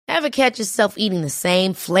Ever catch yourself eating the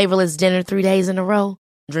same flavorless dinner 3 days in a row?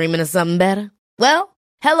 Dreaming of something better? Well,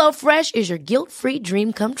 HelloFresh is your guilt-free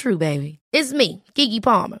dream come true, baby. It's me, Keke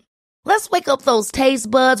Palmer. Let's wake up those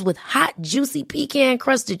taste buds with hot, juicy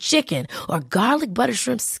pecan-crusted chicken or garlic butter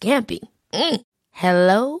shrimp scampi.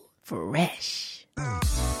 Hello Fresh.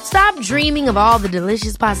 Stop dreaming of all the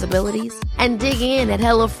delicious possibilities and dig in at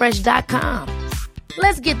HelloFresh.com.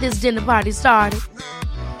 Let's get this dinner party started.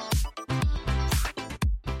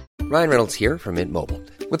 Ryan Reynolds here from Mint Mobile.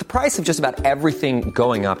 With the price of just about everything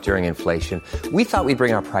going up during inflation, we thought we'd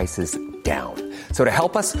bring our prices down. So to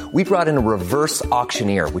help us, we brought in a reverse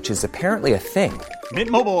auctioneer, which is apparently a thing. Mint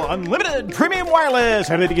Mobile Unlimited Premium Wireless.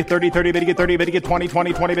 How to get 30, 30, bit to get 30, bit to get 20,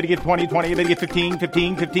 20, 20, bit to get 20, 20, bit to get 15,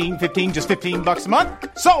 15, 15, 15, just $15 a month?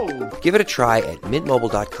 Sold! Give it a try at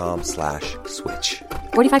mintmobile.com/switch.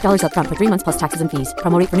 $45 up front for 3 months plus taxes and fees.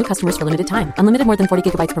 Promo rate for new customers for limited time. Unlimited more than 40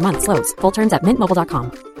 gigabytes per month. Slows full terms at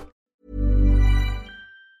mintmobile.com.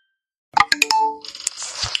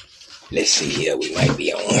 Let's see here. We might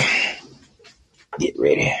be on. Get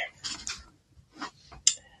ready.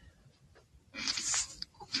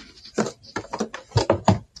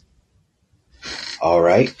 All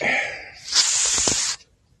right.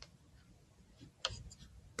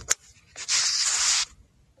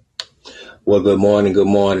 Well, good morning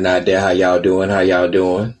out there. How y'all doing?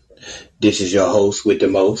 This is your host with the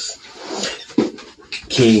most,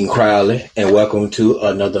 King Crowley, and welcome to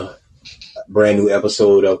another brand new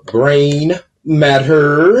episode of Brain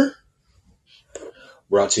Matter,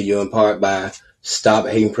 brought to you in part by Stop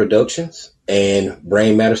Hating Productions and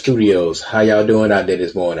Brain Matter Studios. How y'all doing out there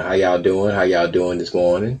this morning? How y'all doing this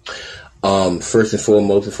morning? First and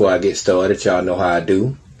foremost, before I get started, y'all know how I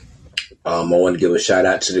do. I want to give a shout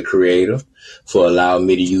out to the creator for allowing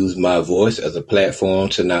me to use my voice as a platform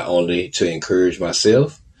to not only to encourage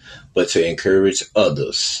myself, but to encourage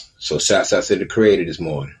others. So shouts out to the creator this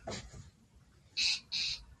morning.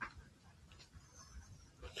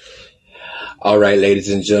 All right, ladies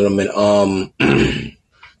and gentlemen,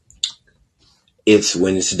 it's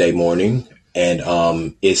Wednesday morning,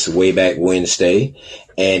 and it's Way Back Wednesday,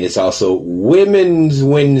 and it's also Women's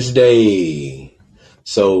Wednesday.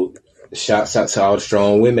 So shouts out to all the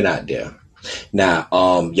strong women out there. Now,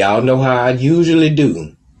 y'all know how I usually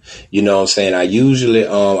do. You know what I'm saying? I usually,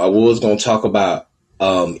 I was going to talk about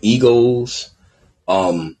egos,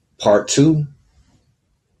 part 2,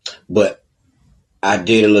 but I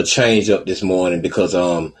did a little change up this morning because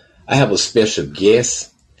I have a special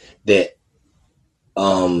guest that I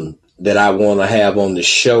want to have on the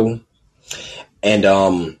show,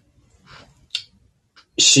 and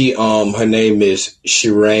she her name is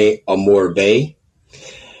Shireen Amour-Bey,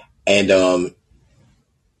 and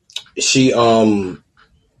she I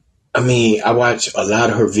watch a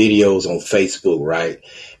lot of her videos on Facebook, right?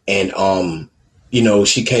 And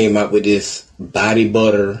she came out with this body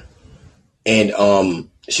butter. And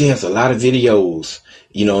she has a lot of videos,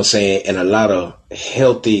 you know what I'm saying, and a lot of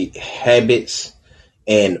healthy habits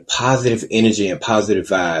and positive energy and positive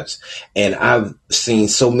vibes. And I've seen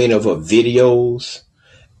so many of her videos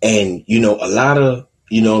and, a lot of,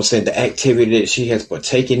 you know what I'm saying, the activity that she has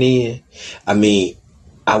partaken in. I mean,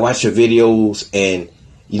 I watch her videos and,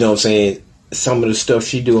 you know what I'm saying, some of the stuff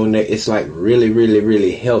she do on there, it's like really, really,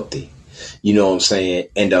 really healthy. You know what I'm saying?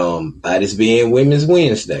 And by this being Women's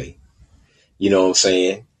Wednesday, you know what I'm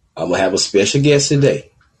saying, I'm going to have a special guest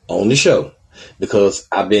today on the show because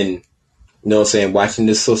I've been, you know what I'm saying, watching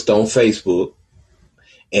this sister on Facebook,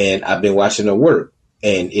 and I've been watching her work,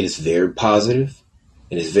 and it is very positive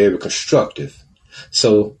and it's very constructive.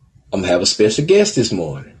 So I'm going to have a special guest this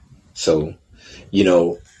morning. So, I'm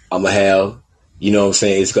going to have, you know what I'm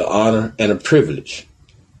saying, it's an honor and a privilege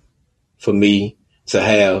for me to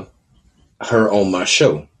have her on my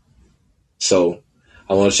show. So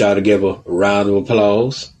I want y'all to give a round of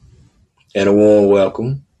applause and a warm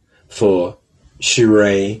welcome for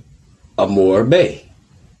Shireen Amour-Bey.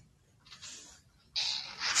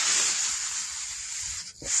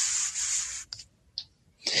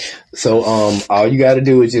 So all you got to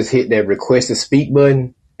do is just hit that request to speak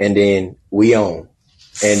button, and then we on.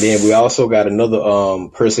 And then we also got another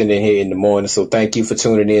person in here in the morning. So thank you for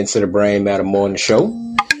tuning in to the Brain Matter Morning Show.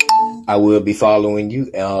 I will be following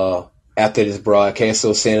you after this broadcast,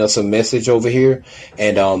 so send us a message over here,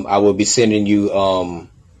 and I will be sending you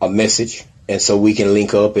a message, and so we can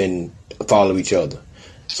link up and follow each other.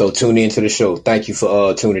 So tune in to the show. Thank you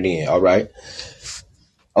for tuning in. All right.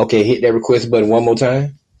 Okay, hit that request button one more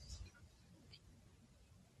time.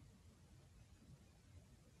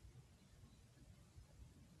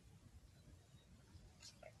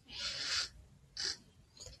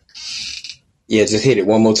 Yeah, just hit it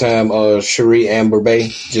one more time. Cherie Amber Bay,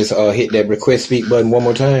 just hit that request speak button one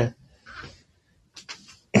more time.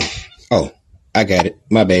 Oh, I got it.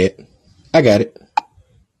 My bad. I got it.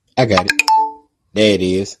 There it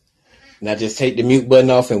is. Now just take the mute button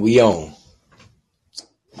off and we on.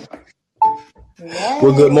 Yay.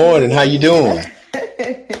 Well, good morning. How you doing?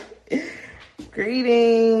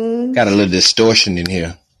 Greetings. Got a little distortion in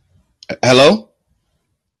here. Hello?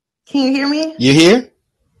 Can you hear me? You here?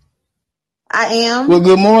 I am. Well,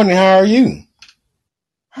 good morning. How are you?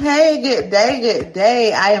 Hey, good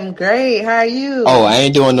day. I am great. How are you? Oh, I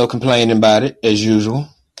ain't doing no complaining about it, as usual.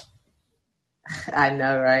 I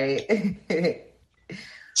know, right?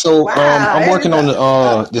 So, wow, I'm working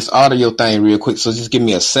on this audio thing real quick, so just give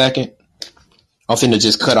me a second. I'm finna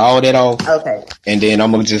just cut all that off. Okay. And then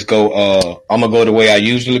I'm gonna just go, I'm gonna go the way I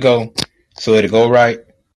usually go, so it'll go right.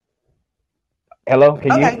 Hello?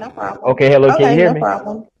 Can you? Okay, no problem. Okay, hello, can you hear me? No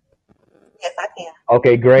problem. Yes, I can.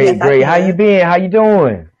 Okay, great. How you been? How you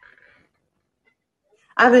doing?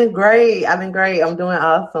 I've been great. I'm doing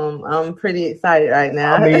awesome. I'm pretty excited right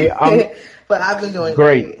now. But I've been doing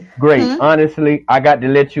great. Honestly, I got to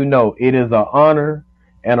let you know, it is an honor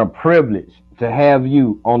and a privilege to have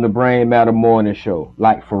you on the Brain Matter Morning Show,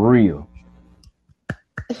 like for real.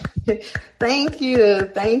 Thank you.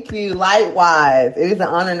 Likewise, it is an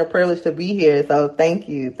honor and a privilege to be here. So thank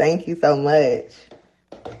you so much.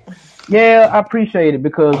 Yeah, I appreciate it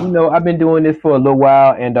because I've been doing this for a little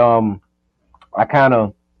while and I kind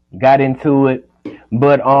of got into it,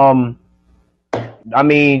 but I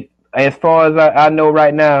mean, as far as I know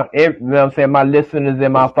right now, I'm saying, my listeners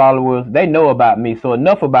and my followers, they know about me. So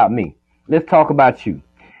enough about me. Let's talk about you.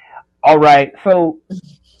 All right. So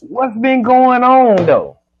what's been going on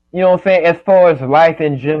though? You know what I'm saying? As far as life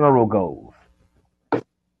in general goes.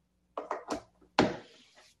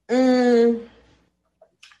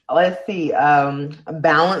 Let's see.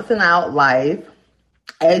 Balancing out life.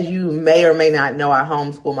 As you may or may not know, I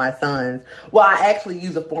homeschool my sons. Well, I actually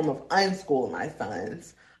use a form of unschool my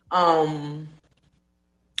sons.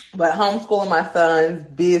 But homeschooling my sons,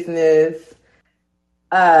 business,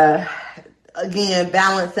 again,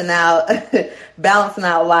 balancing out life, balancing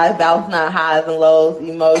out highs and lows,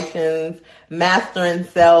 emotions, mastering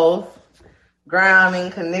self,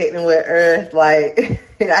 grounding, connecting with earth. Like,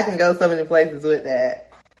 I can go so many places with that.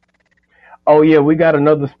 Oh yeah, we got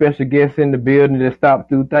another special guest in the building that stopped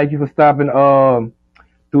through. Thank you for stopping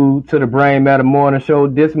through to the Brain Matter Morning Show.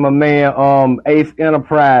 This is my man Ace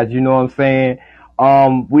Enterprise, you know what I'm saying?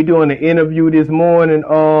 We doing an interview this morning,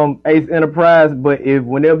 Ace Enterprise, but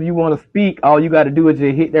whenever you want to speak, all you got to do is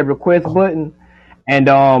just hit that request button and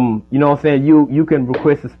you know what I'm saying, you can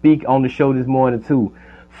request to speak on the show this morning too.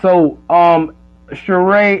 So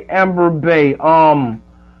Cherie Amber Bay,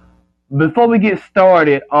 before we get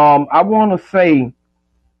started, I want to say,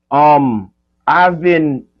 I've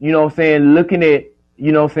been, you know what I'm saying, looking at,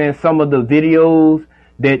 you know what I'm saying, some of the videos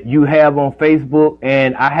that you have on Facebook,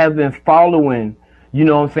 and I have been following, you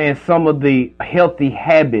know what I'm saying, some of the healthy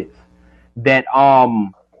habits that,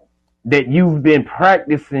 that you've been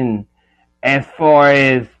practicing as far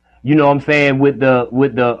as, you know what I'm saying, with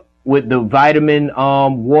the vitamin,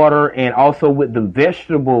 water, and also with the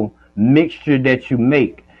vegetable mixture that you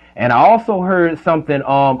make. And I also heard something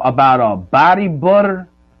about a body butter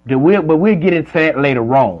but we'll get into that later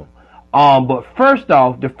on. But first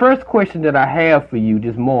off, the first question that I have for you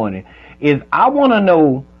this morning is I want to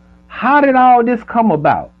know, how did all this come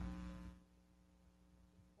about?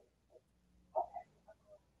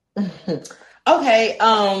 Okay,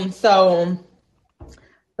 so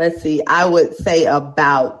let's see. I would say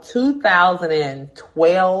about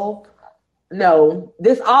 2012. No,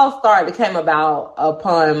 this all came about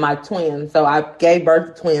upon my twins. So I gave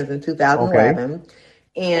birth to twins in 2011. Okay.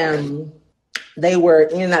 And they were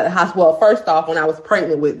in the hospital. Well, first off, when I was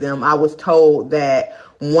pregnant with them, I was told that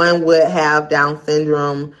one would have Down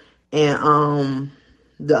syndrome and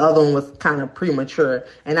the other one was kind of premature.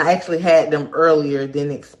 And I actually had them earlier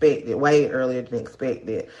than expected, way earlier than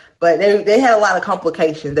expected. But they had a lot of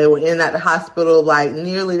complications. They were in the hospital like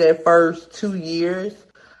nearly their first 2 years.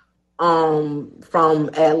 From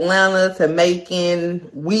Atlanta to Macon,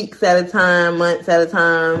 weeks at a time, months at a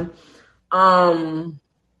time.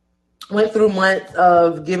 Went through months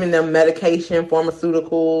of giving them medication,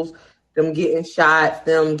 pharmaceuticals, them getting shots,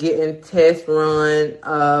 them getting tests run,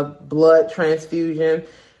 blood transfusion.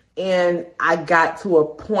 And I got to a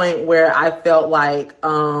point where I felt like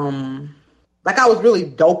I was really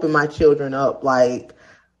doping my children up. Like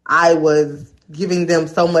I was giving them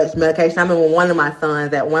so much medication. I remember one of my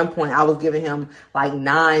sons, at one point, I was giving him like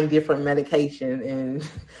 9 different medications, and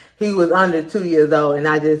he was under 2 years old, and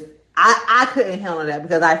I just I couldn't handle that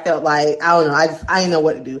because I felt like, I don't know, I didn't know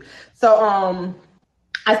what to do. So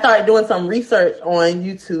I started doing some research on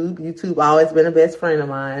YouTube. YouTube always been a best friend of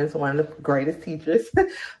mine. It's one of the greatest teachers. But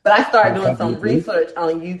I started doing some research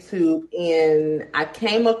on YouTube, and I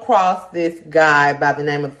came across this guy by the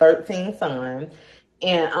name of 13 Sun.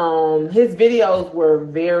 And his videos were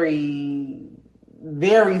very,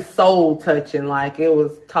 very soul touching. Like, it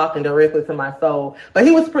was talking directly to my soul. But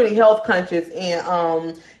he was pretty health conscious,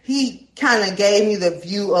 and he kind of gave me the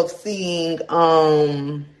view of seeing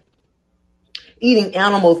eating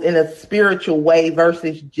animals in a spiritual way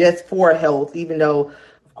versus just for health, even though,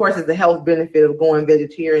 of course, it's a health benefit of going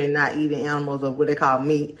vegetarian and not eating animals of what they call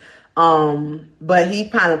meat. But he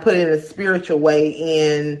kind of put it in a spiritual way,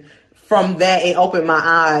 and from that, it opened my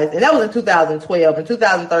eyes. And that was in 2012. In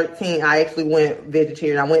 2013, I actually went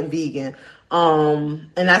vegetarian. I went vegan. And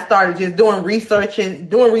I started just doing research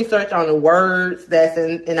on the words that's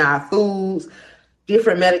in our foods,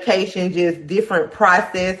 different medications, just different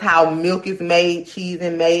process, how milk is made, cheese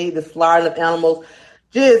is made, the slaughter of animals,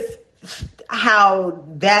 just how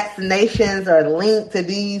vaccinations are linked to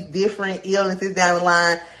these different illnesses down the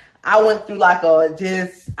line. I went through like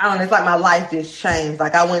it's like my life just changed.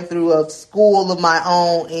 Like, I went through a school of my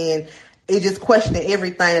own, and it just questioned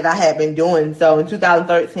everything that I had been doing. So in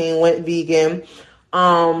 2013, went vegan.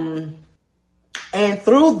 And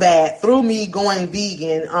through me going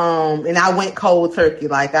vegan, and I went cold turkey.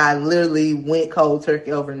 Like, I literally went cold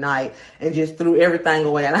turkey overnight and just threw everything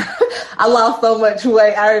away. And I lost so much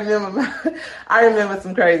weight. I remember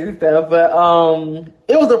some crazy stuff, but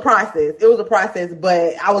it was a process.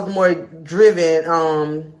 But I was more driven.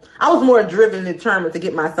 And determined to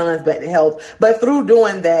get my sons back to health. But through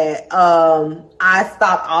doing that, I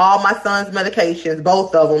stopped all my son's medications,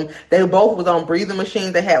 both of them. They both was on breathing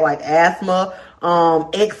machines. They had like asthma,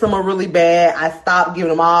 eczema really bad. I stopped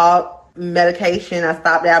giving them all medication. I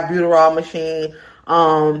stopped the albuterol machine.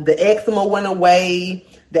 The eczema went away.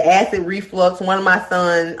 The acid reflux, one of my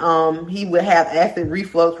sons, he would have acid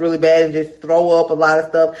reflux really bad and just throw up a lot of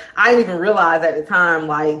stuff. I didn't even realize at the time,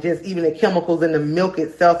 like, just even the chemicals in the milk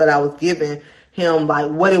itself that I was giving him, like,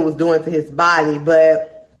 what it was doing to his body.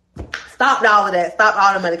 But stopped all of that, stopped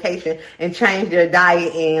all the medication, and changed their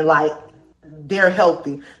diet, and, like, they're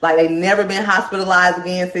healthy. Like, they've never been hospitalized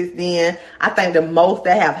again since then. I think the most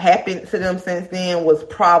that have happened to them since then was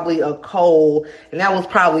probably a cold, and that was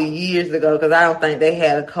probably years ago, because I don't think they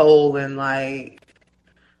had a cold in, like,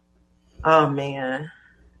 oh man,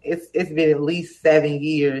 it's been at least 7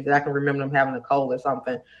 years that I can remember them having a cold or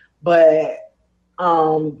something. But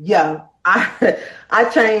yeah, I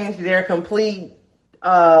changed their complete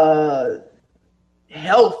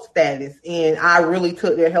health status, and I really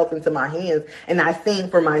took their health into my hands, and I seen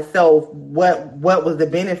for myself what was the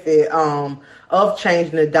benefit of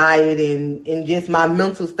changing the diet, and just my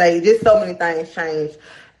mental state. Just so many things changed,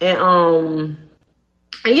 and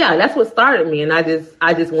yeah, that's what started me, and I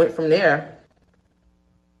just went from there.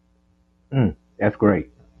 That's great.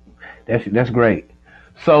 That's great.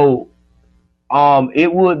 So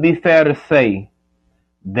it would be fair to say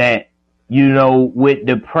that, you know, with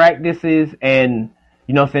the practices and,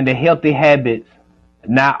 you know what I'm saying, the healthy habits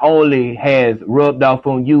not only has rubbed off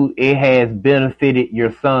on you, it has benefited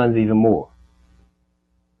your sons even more.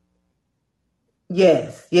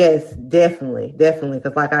 Yes, definitely.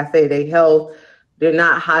 Because like I say, they're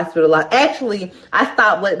not hospitalized. Actually, I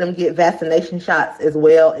stopped letting them get vaccination shots as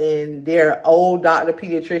well. And their old doctor,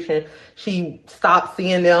 pediatrician, she stopped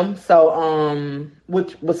seeing them. So,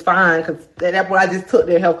 which was fine, because that's when I just took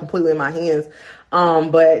their health completely in my hands.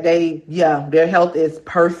 But their health is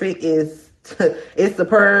perfect. It's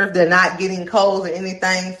superb. They're not getting colds or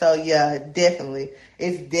anything. So yeah, definitely.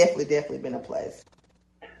 It's definitely been a plus.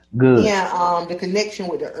 Good. Yeah, the connection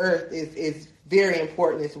with the earth is very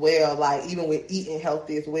important as well. Like, even with eating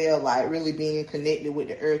healthy as well, like really being connected with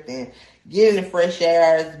the earth and getting the fresh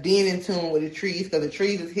air, being in tune with the trees, because the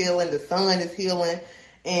trees is healing, the sun is healing,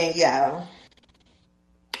 and yeah.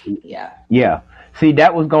 See,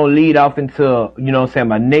 that was gonna lead off into, you know what I'm saying,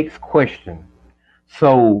 my next question.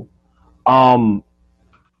 So,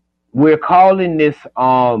 we're calling this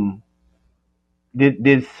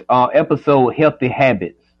this episode "Healthy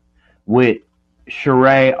Habits" with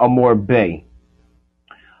Sheree Amore Bay.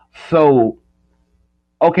 So,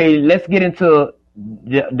 okay, let's get into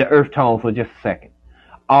the earth tone for just a second.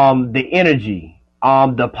 The energy,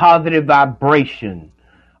 the positive vibration,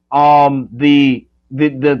 the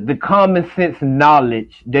common sense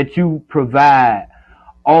knowledge that you provide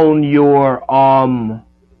on your on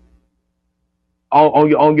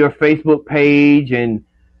your Facebook page, and,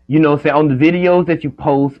 you know, say on the videos that you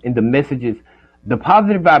post and the messages. the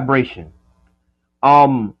positive vibration,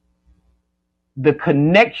 the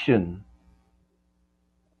connection,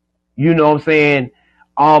 you know what I'm saying,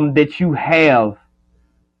 that you have,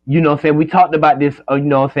 you know what I'm saying, we talked about this, you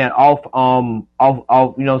know what I'm saying, off,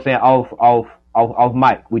 you know what I'm saying, off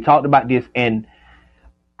mic. We talked about this, and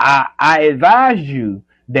I advise you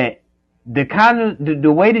that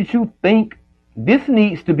the way that you think, this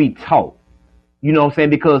needs to be taught. You know what I'm saying?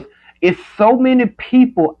 Because it's so many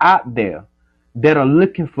people out there that are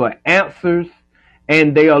looking for answers,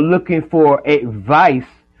 and they are looking for advice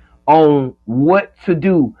on what to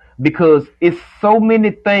do, because it's so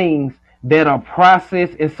many things that are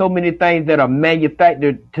processed and so many things that are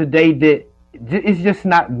manufactured today that it's just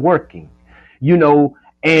not working, you know.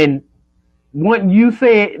 And when you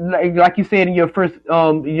said, like you said in your first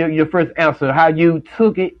your first answer, how you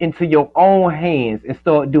took it into your own hands and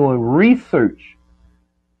started doing research,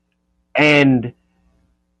 and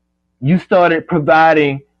you started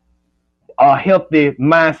providing a healthy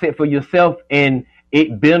mindset for yourself, and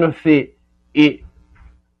it benefit it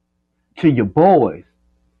to your boys.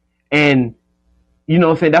 And you know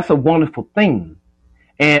what I'm saying, that's a wonderful thing.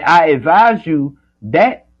 And I advise you,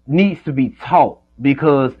 that needs to be taught,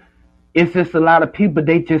 because it's just a lot of people,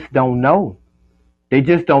 they just don't know. They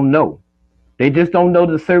just don't know. They just don't know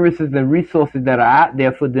the services and resources that are out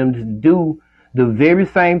there for them to do the very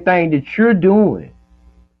same thing that you're doing.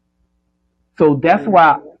 So that's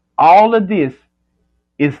why all of this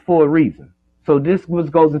is for a reason. So this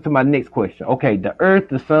goes into my next question. Okay, the earth,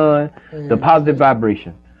 the sun, the positive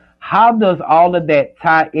vibration. How does all of that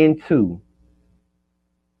tie into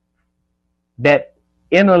that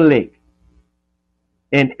intellect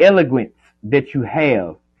and eloquence that you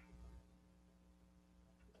have?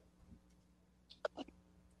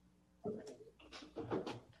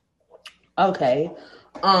 Okay.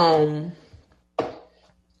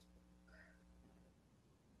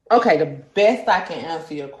 Okay, the best I can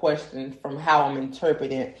answer your question from how I'm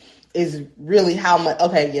interpreting is really how much,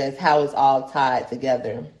 okay, yes, how it's all tied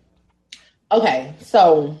together. Okay,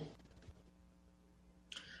 so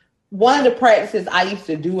one of the practices I used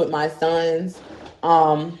to do with my sons,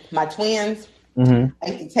 my twins, I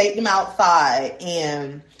used to take them outside,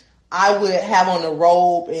 and I would have on a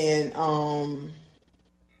robe, and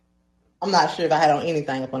I'm not sure if I had on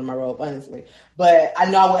anything up under my robe, honestly. But I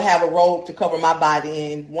know I would have a robe to cover my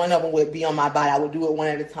body, and one of them would be on my body. I would do it one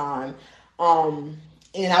at a time.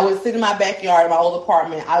 And I would sit in my backyard in my old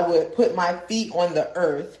apartment. I would put my feet on the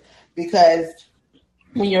earth, because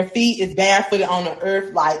when your feet is barefooted on the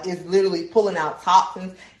earth, like, it's literally pulling out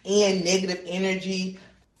toxins and negative energy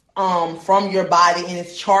from your body, and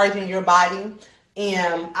it's charging your body.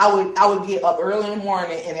 And I would get up early in the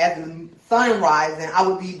morning, and as the sun rising, I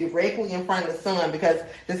would be directly in front of the sun, because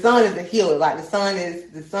the sun is a healer. Like, the sun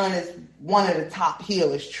is one of the top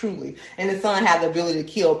healers, truly. And the sun has the ability to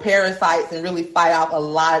kill parasites and really fight off a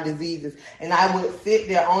lot of diseases. And I would sit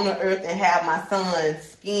there on the earth and have my son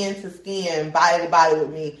skin to skin, body to body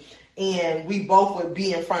with me. And we both would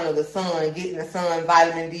be in front of the sun, getting the sun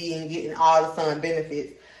vitamin D and getting all the sun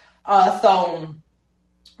benefits. So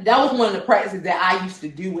that was one of the practices that I used to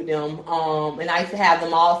do with them. And I used to have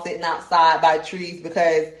them all sitting outside by trees,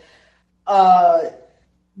 because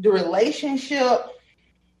the relationship,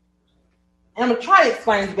 and I'm going to try to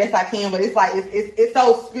explain as best I can, but it's like, it's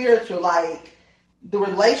so spiritual. Like, the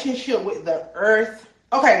relationship with the earth.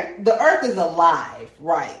 Okay, the earth is alive,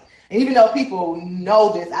 right? And even though people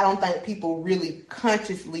know this, I don't think people really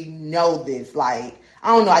consciously know this. Like, I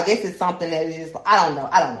don't know. I guess it's something that is, I don't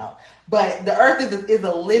know. But the earth is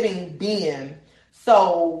a living being.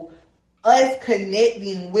 So us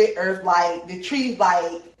connecting with earth, like the trees,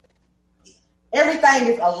 like, everything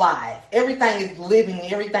is alive. Everything is living.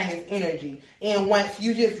 Everything is energy. And once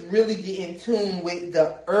you just really get in tune with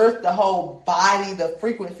the earth, the whole body, the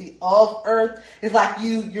frequency of earth, it's like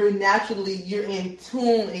you're in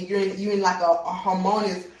tune, and you're in like a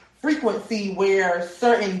harmonious frequency where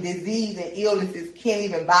certain disease and illnesses can't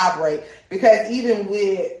even vibrate. Because even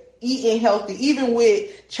with eating healthy, even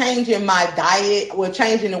with changing my diet, well,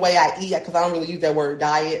 changing the way I eat, because I don't really use that word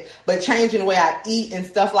diet, but changing the way I eat and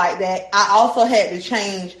stuff like that, I also had to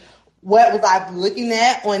change what was I looking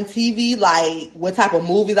at on TV, like what type of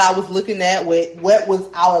movies I was looking at, what was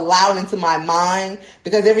I allowed into my mind,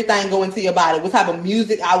 because everything go into your body. What type of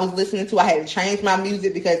music I was listening to, I had to change my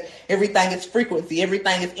music, because everything is frequency,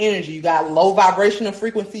 everything is energy. You got low vibrational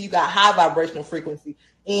frequency, you got high vibrational frequency.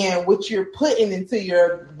 And what you're putting into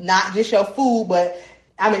your, not just your food, but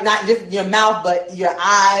not just your mouth, but your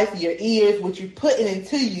eyes, your ears, what you're putting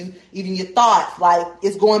into you, even your thoughts, like,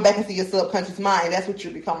 it's going back into your subconscious mind. That's what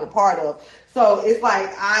you're becoming a part of. So it's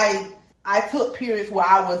like, I I took periods where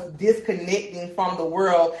I was disconnecting from the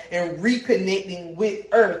world and reconnecting with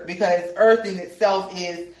Earth, because Earth in itself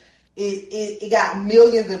it got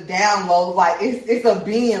millions of downloads. Like it's a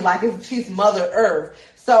being, like she's Mother Earth.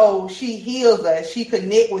 So she heals us, she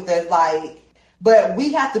connect with us, like, but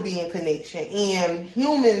we have to be in connection. And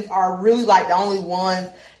humans are really like the only ones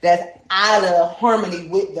that's out of harmony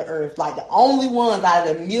with the earth. Like the only ones out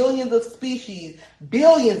of the millions of species,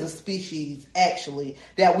 billions of species actually,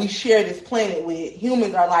 that we share this planet with.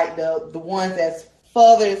 Humans are like the ones that's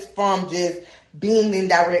furthest from just being in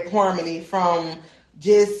direct harmony from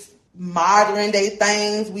just modern day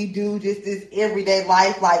things we do, just this everyday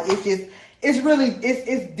life. Like it's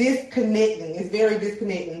disconnecting. It's very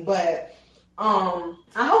disconnecting. But I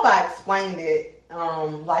hope I explained it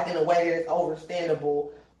like in a way that is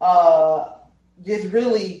understandable. Just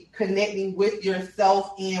really connecting with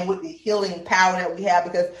yourself and with the healing power that we have,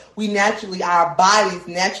 because our bodies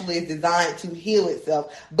naturally is designed to heal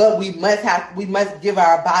itself, but we must give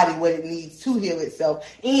our body what it needs to heal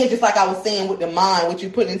itself. And just like I was saying with the mind, what you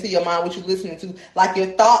put into your mind, what you're listening to, like your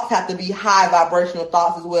thoughts have to be high vibrational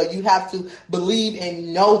thoughts as well. You have to believe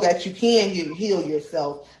and know that you can heal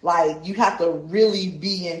yourself. Like you have to really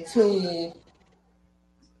be in tune.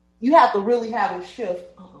 You have to really have a shift.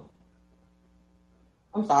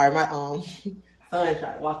 I'm sorry, my son tried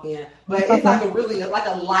to walk in, but it's like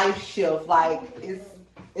a life shift. Like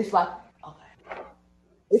it's like okay,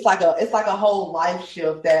 it's like a whole life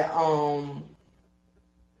shift that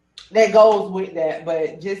goes with that.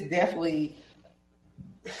 But just definitely,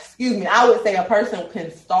 I would say a person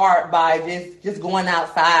can start by just going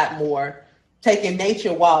outside more, taking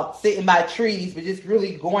nature walks, sitting by trees, but just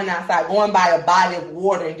really going outside, going by a body of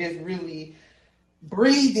water, and just really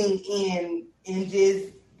breathing in. And just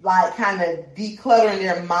like kind of decluttering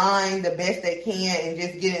their mind the best they can and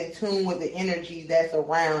just get in tune with the energy that's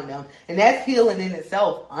around them. And that's healing in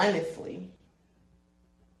itself, honestly.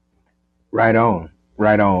 Right on.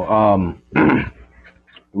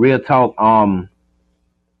 Real talk. I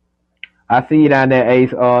see you down there,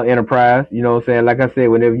 Ace Enterprise. You know what I'm saying? Like I said,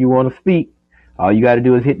 whenever you want to speak, all you got to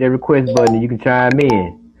do is hit that request button and you can chime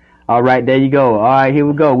in. All right, there you go. All right, here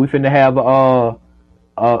we go. We finna have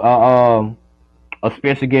a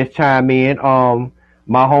special guest chime in.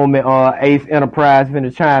 My homie Ace Enterprise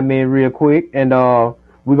finna chime in real quick, and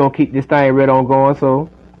we're gonna keep this thing right on going. So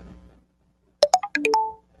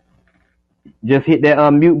just hit that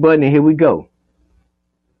unmute button, and here we go.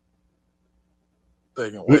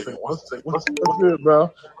 What's good,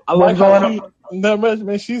 bro? I like how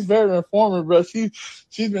man. She's very informative, bro.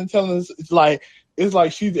 She's been telling us it's like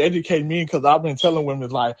she's educating me, because I've been telling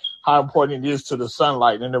women like how important it is to the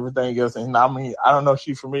sunlight and everything else. And I mean, I don't know if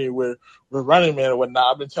she's familiar with Running Man or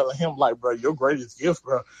whatnot. I've been telling him like, bro, your greatest gift,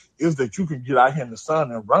 bro, is that you can get out here in the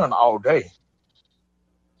sun and run all day.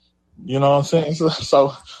 You know what I'm saying?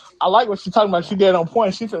 So I like what she's talking about. She dead on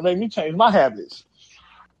point. She finna make me change my habits.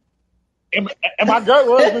 And my girl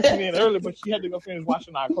was listening in earlier, but she had to go finish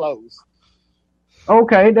washing our clothes.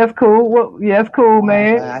 Okay, that's cool. Well, yeah, that's cool,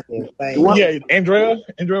 man. Yeah, Andrea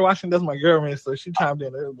Washington, that's my girl, man. So she chimed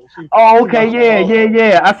in earlier. Okay,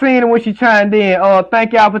 yeah. I seen her when she chimed in.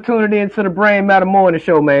 Thank y'all for tuning in to the Brain Matter Morning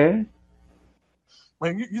Show, man.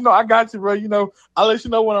 Man, you know I got you, bro. You know I'll let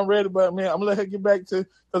you know when I'm ready, but man, I'm gonna let her get back to,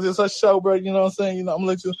 because it's her show, bro. You know what I'm saying? You know I'm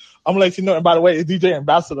gonna let you know. And by the way, it's DJ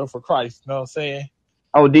Ambassador for Christ. You know what I'm saying?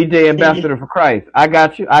 Oh, DJ Ambassador for Christ. I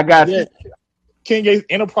got you. King Gates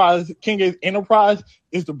Enterprise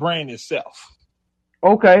is the brand itself.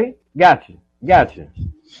 Okay, got you. Yeah,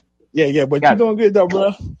 but you're doing good though,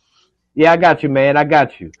 bro. Yeah, I got you, man. I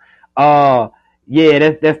got you. Yeah,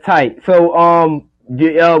 that's tight. So,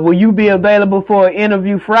 will you be available for an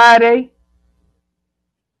interview Friday?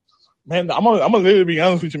 Man, I'm gonna literally be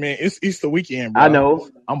honest with you, man. It's Easter weekend, bro. I know.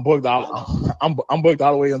 I'm booked all. I'm booked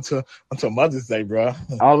all the way until Mother's Day, bro.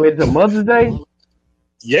 All the way to Mother's Day?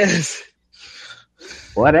 Yes.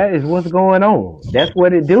 Well, that is what's going on. That's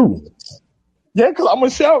what it do. Yeah, because I'm a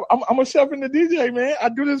chef. I'm a chef and the DJ, man. I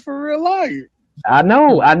do this for real life. I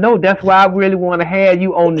know. That's why I really want to have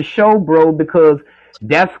you on the show, bro, because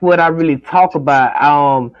that's what I really talk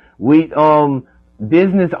about. We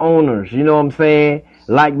business owners, you know what I'm saying?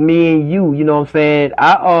 Like me and you know what I'm saying?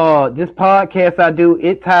 This podcast I do,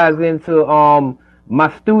 it ties into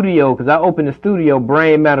my studio, because I opened the studio,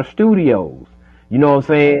 Brain Matter Studios. You know what I'm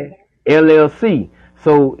saying? LLC.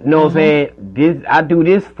 So, you know what I'm saying? I do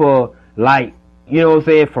this for, like, you know what I'm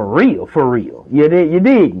saying? For real. You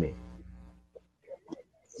dig me?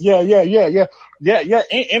 Yeah.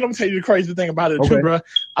 And I'm gonna tell you the crazy thing about it too, bro.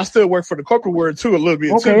 I still work for the corporate world too a little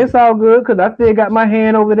bit. Okay, it's all good, because I still got my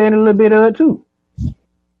hand over there in a little bit of it too.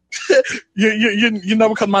 you know,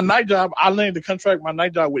 because my night job, I landed the contract, my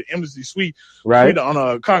night job with Embassy Suite, right, on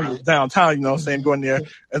a Congress downtown, you know what I'm saying, going there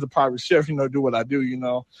as a private chef, you know, do what I do, you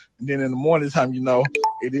know, and then in the morning time, you know,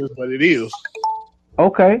 it is what it is.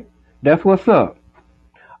 Okay, that's what's up.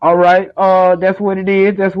 All right, that's what it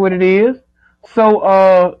is. That's what it is.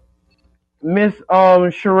 So, Miss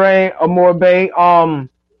Sheree Amore,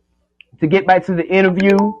 to get back to the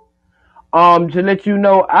interview, to let you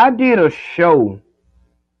know, I did a show,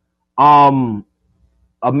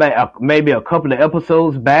 maybe a couple of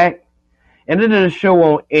episodes back, and I did a show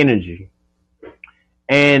on energy,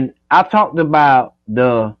 and I talked about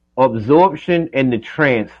the absorption and the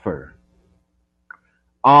transfer.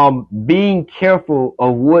 Being careful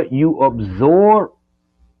of what you absorb,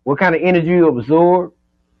 what kind of energy you absorb,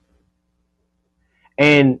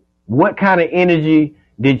 and what kind of energy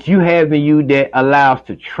that you have in you that allows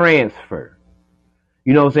to transfer.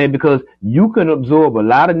 You know what I'm saying? Because you can absorb a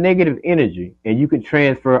lot of negative energy and you can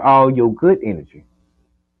transfer all your good energy.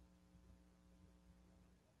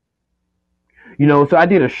 You know, so I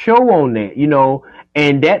did a show on that, you know,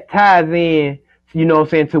 and that ties in, you know what I'm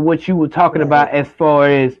saying, to what you were talking about as far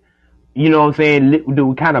as, you know what I'm saying,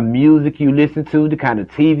 the kind of music you listen to, the kind of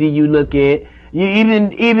TV you look at, you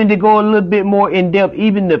even to go a little bit more in depth,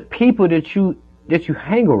 even the people that you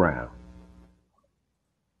hang around.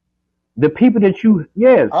 The people that you,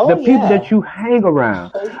 people that you hang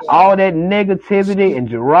around, all that negativity and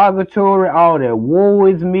derogatory, all that woe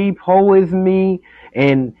is me, po is me,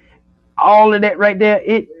 and all of that right there,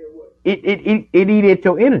 it eat at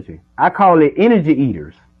your energy. I call it energy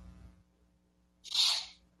eaters.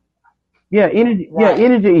 Yeah, energy. Right. Yeah,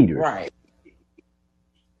 energy eaters. Right.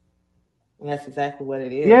 And that's exactly what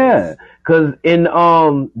it is. Yeah, because in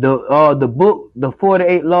the book, The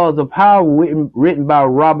 48 Laws of Power, written by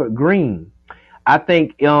Robert Greene, I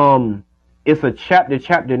think it's a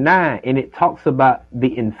chapter 9, and it talks about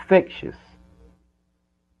the infectious.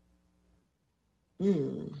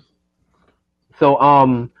 So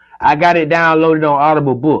I got it downloaded on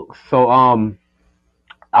Audible Books. So I'm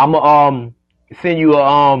gonna send you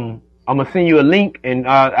a link, and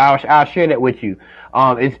I'll share that with you.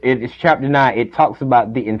 It's chapter 9. It talks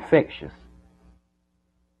about the infectious.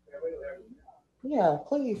 Yeah,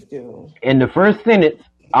 please do. In the first sentence,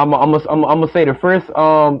 I'm gonna say the first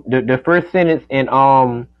sentence, and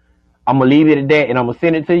I'm gonna leave it at that, and I'm gonna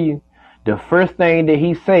send it to you. The first thing that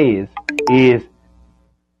he says is,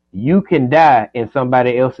 you can die in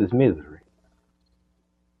somebody else's misery.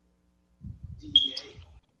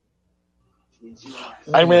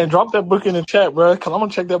 Hey man, drop that book in the chat, bro, because I'm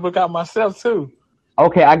gonna check that book out myself too.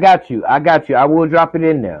 Okay, I got you. I will drop it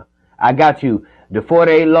in there. I got you. The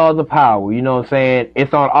 48 Laws of Power. You know what I'm saying?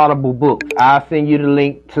 It's on Audible Books. I'll send you the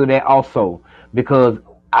link to that also, because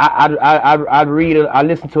I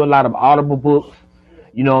listen to a lot of Audible books.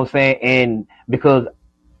 You know what I'm saying? And because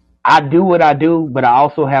I do what I do, but I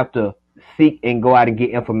also have to seek and go out and get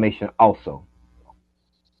information also.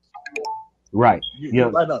 Right.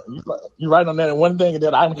 You're right on that. And one thing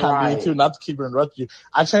that I'm kind of doing too, not to keep interrupting you,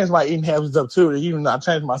 I changed my eating habits up too. Even I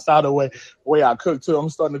changed my style, the way I cook too. I'm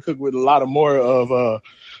starting to cook with a lot of more of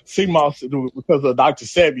sea moss because of Dr.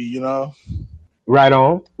 Sebi, you know. Right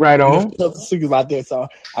on. Speak about that. So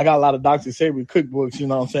I got a lot of Dr. Sebi cookbooks, you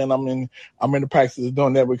know what I'm saying? I'm in the practice of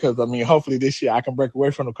doing that because hopefully this year I can break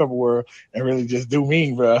away from the cover world and really just do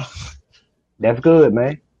me, bro. That's good,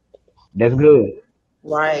 man. That's good.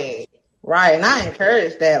 Right, and I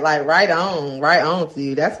encourage that. Like, right on to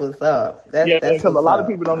you. That's what's up. That's because a lot of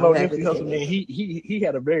people don't know Nipsey Hussle, man. He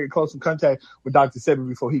had a very close contact with Dr. Sebi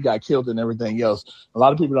before he got killed and everything else. A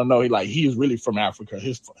lot of people don't know he is really from Africa.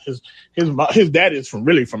 His dad is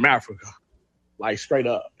really from Africa, like straight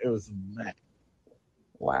up. It was mad.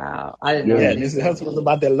 Wow, I didn't know. Yeah, Nipsey Hussle was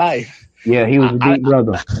about that life. Yeah, he was a deep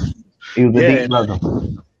brother. He was a deep brother.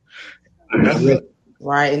 That's it.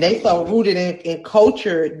 Right, and they so rooted in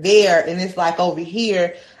culture there, and it's like over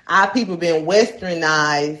here, our people been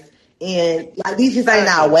westernized, and like these just ain't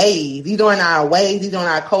our ways. These aren't our ways. These aren't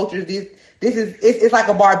our cultures. It's like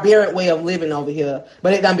a barbaric way of living over here,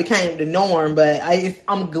 but it done became the norm. But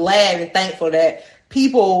I'm glad and thankful that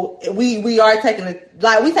people we are taking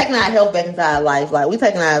our health back into our life. Like we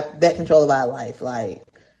taking back control of our life. Like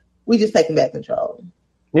we just taking back control.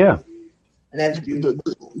 Yeah. And that's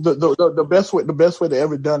the best way they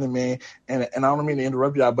ever done it, man. And I don't mean to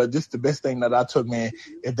interrupt y'all, but this is the best thing that I took, man.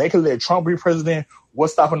 If they could let Trump be president,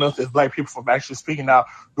 what's stopping us as black people from actually speaking out,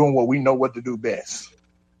 doing what we know what to do best?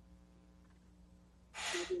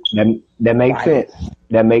 That makes sense.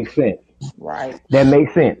 That makes sense. Right. That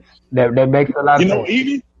makes sense. That makes a lot of sense.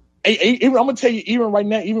 Evie, Even I'm gonna tell you, even right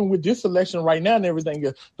now, even with this election right now and everything,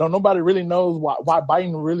 don't nobody really knows why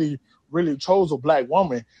Biden really chose a black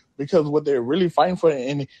woman, because what they're really fighting for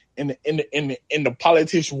in the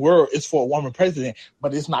politician world is for a woman president,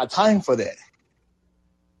 but it's not time for that.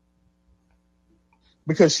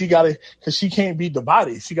 Because she can't be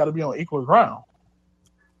divided. She got to be on equal ground.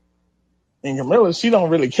 And Camilla, she don't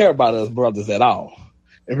really care about us brothers at all.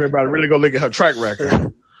 If everybody really go look at her track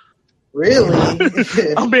record.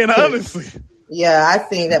 Really? I'm being honest. Yeah, I've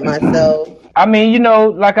seen that myself. I mean, you know,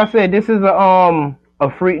 like I said, this is an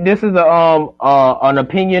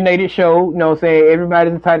opinionated show. You know what I'm saying?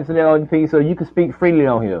 Everybody's entitled to their own opinion, so you can speak freely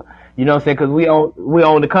on here. You know what I'm saying? Because we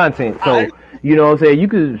own the content. So, you know what I'm saying? You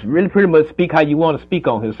can really pretty much speak how you want to speak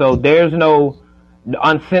on here. So there's no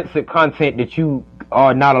uncensored content that you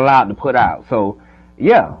are not allowed to put out. So,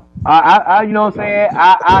 yeah. I you know what I'm saying?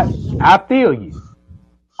 I feel you.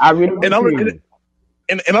 I really feel you.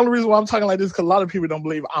 And the only reason why I'm talking like this, because a lot of people don't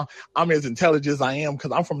believe I'm as intelligent as I am,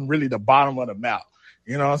 because I'm from really the bottom of the map.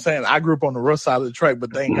 You know what I'm saying? I grew up on the rough side of the track,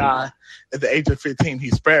 but thank God at the age of 15, he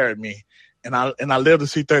spared me. And I lived to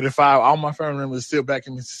see 35. All my family members are still back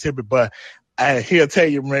in Mississippi, but he'll tell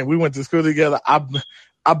you, man, we went to school together.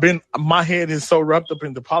 My head is so wrapped up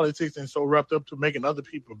into politics and so wrapped up to making other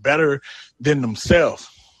people better than themselves.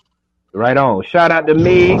 Right on. Shout out to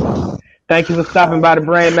me. Thank you for stopping by the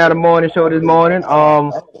Brain Matter Morning Show this morning.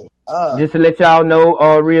 Just to let y'all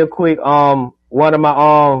know, real quick, one of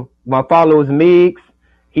my followers, Miggs,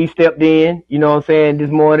 he stepped in, you know what I'm saying, this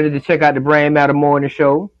morning to check out the Brain Matter Morning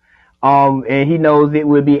Show. And he knows it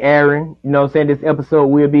will be airing, you know what I'm saying, this episode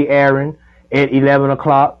will be airing at 11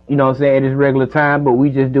 o'clock, you know what I'm saying, at his regular time, but we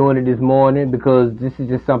just doing it this morning because this is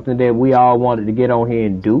just something that we all wanted to get on here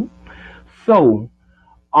and do. So,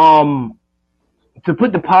 to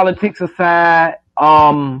put the politics aside,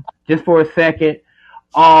 just for a second,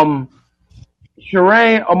 Shireen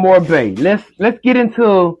Amour-Bey, let's get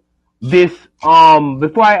into this,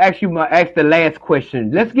 before I ask the last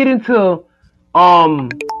question, let's get into,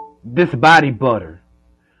 this body butter.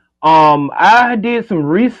 I did some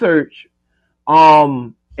research,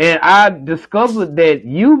 and I discovered that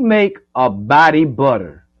you make a body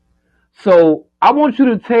butter. So I want you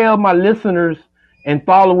to tell my listeners and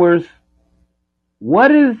followers,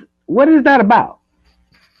 what is that about?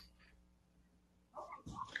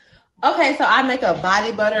 Okay, so I make a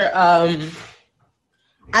body butter out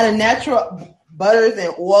of natural butters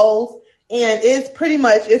and oils. And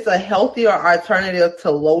it's a healthier alternative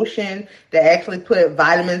to lotion that actually put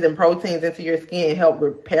vitamins and proteins into your skin and help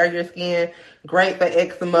repair your skin. Great for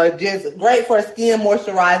eczema, just great for a skin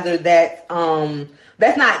moisturizer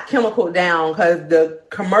that's not chemical down, because the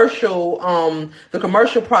commercial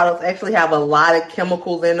products actually have a lot of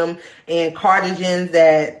chemicals in them and carcinogens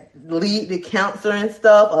that lead to cancer and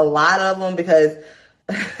stuff, a lot of them, because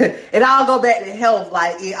it all go back to health.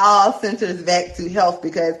 Like, it all centers back to health,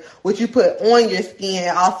 because what you put on your skin,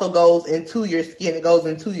 it also goes into your skin. It goes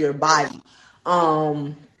into your body.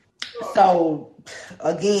 So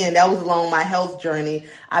again, that was along my health journey.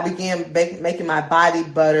 I began making my body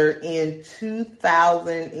butter in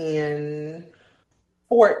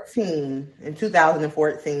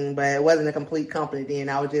 2014, but it wasn't a complete company then.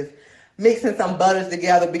 I was just mixing some butters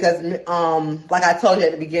together because, like I told you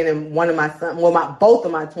at the beginning, both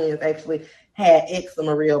of my twins actually had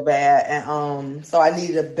eczema real bad, and so I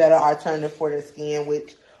needed a better alternative for their skin,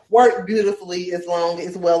 which worked beautifully as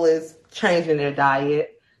well as changing their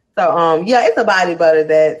diet. So yeah, it's a body butter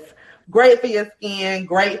that's great for your skin,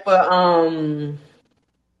 great for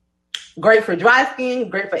dry skin,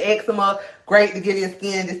 great for eczema, great to give your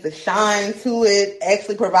skin just a shine to it,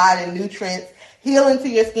 actually providing nutrients, healing to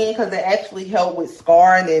your skin, because they actually help with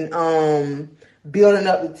scarring and building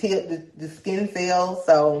up the skin cells.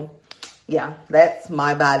 So yeah, that's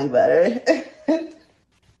my body butter.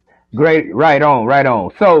 Great, right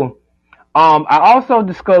on. So I also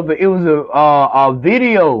discovered it was a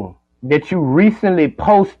video that you recently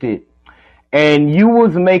posted, and you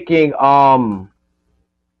was making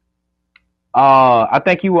I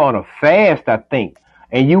think you were on a fast,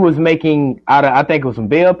 and you was making out of, I think it was some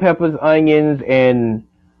bell peppers, onions, and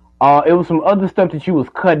it was some other stuff that you was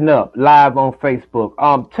cutting up live on Facebook.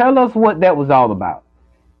 Tell us what that was all about.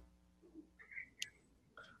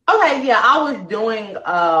 Okay, yeah, I was doing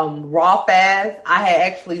raw fast. I had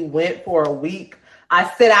actually went for a week. I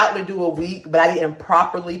set out to do a week, but I didn't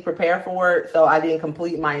properly prepare for it, so I didn't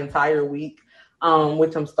complete my entire week,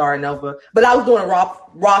 which I'm starting over. But I was doing a raw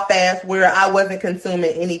fast where I wasn't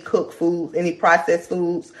consuming any cooked foods, any processed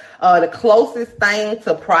foods. The closest thing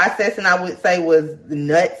to processing, I would say, was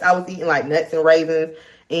nuts. I was eating like nuts and raisins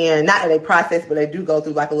And not that they process, but they do go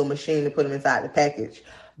through like a little machine to put them inside the package.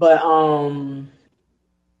 But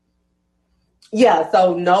yeah,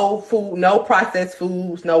 so no food, no processed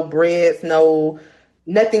foods, no breads,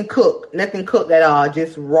 nothing cooked at all.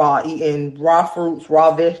 Just raw, eating raw fruits,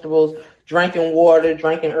 raw vegetables, drinking water,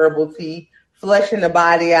 drinking herbal tea, flushing the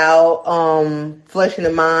body out, flushing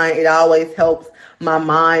the mind. It always helps my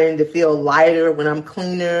mind to feel lighter when I'm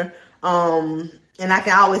cleaner. And I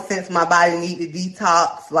can always sense my body need to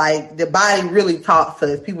detox. Like, the body really talks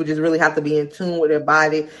to us. People just really have to be in tune with their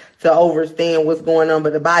body to understand what's going on.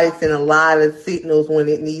 But the body sends a lot of signals when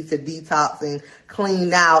it needs to detox and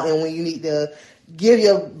clean out, and when you need to give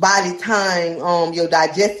your body time, your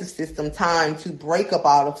digestive system time to break up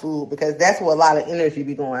all the food, because that's where a lot of energy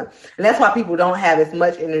be going. And that's why people don't have as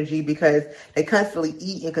much energy, because they constantly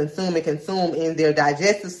eat and consume, and their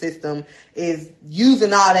digestive system is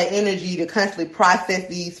using all that energy to constantly process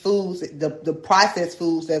these foods, the processed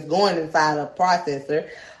foods that's going inside a processor.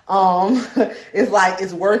 It's like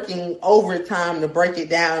it's working overtime to break it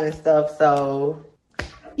down and stuff. So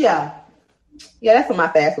yeah, that's what my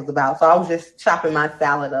fast was about. So I was just chopping my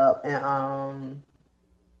salad up and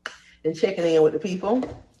checking in with the people.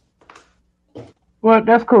 Well,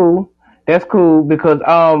 that's cool. That's cool because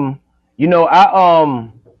you know,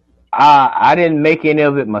 I didn't make any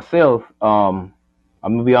of it myself. I'm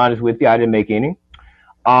gonna be honest with you, I didn't make any.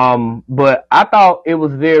 But I thought it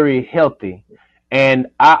was very healthy. And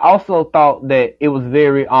I also thought that it was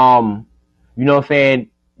very you know what I'm saying,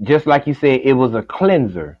 just like you said, it was a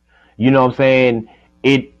cleanser. You know what I'm saying?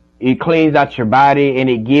 It cleans out your body and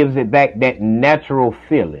it gives it back that natural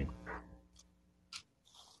feeling.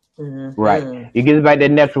 Mm-hmm. Right. It gives it back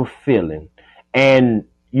that natural feeling. And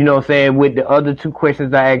you know what I'm saying, with the other two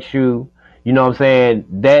questions I asked you, you know what I'm saying,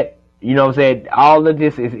 that, you know what I'm saying, all of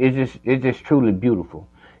this is just truly beautiful.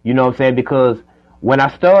 You know what I'm saying? Because when I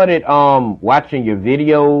started watching your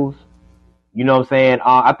videos, you know what I'm saying,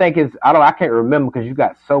 I think I can't remember because you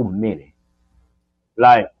got so many.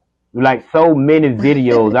 Like so many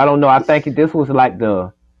videos. I don't know. I think this was like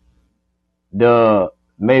the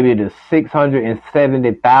maybe the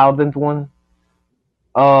 670,000th one.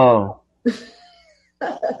 It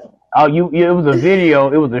was a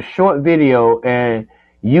video. It was a short video, and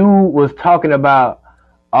you was talking about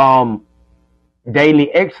daily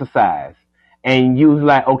exercise, and you was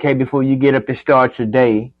like, okay, before you get up and start your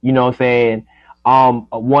day, you know what I'm saying,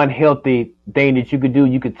 one healthy thing that you could do,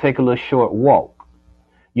 you could take a little short walk.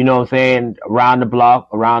 You know what I'm saying, around the block,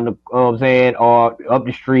 around the, what I'm saying, or up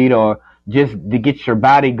the street, or just to get your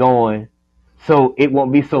body going, so it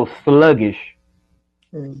won't be so sluggish.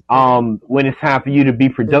 When it's time for you to be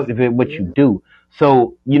productive at what you do.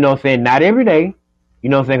 So, you know what I'm saying, not every day, you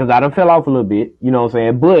know what I'm saying, because I done fell off a little bit, you know what I'm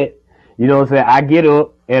saying, but, you know what I'm saying, I get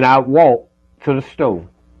up and I walk to the store,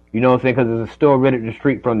 you know what I'm saying, because there's a store right up the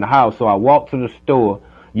street from the house, so I walk to the store,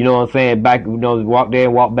 you know what I'm saying, back, you know, walk there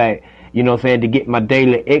and walk back, you know what I'm saying, to get my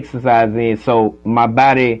daily exercise in, so my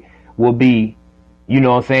body will be, you know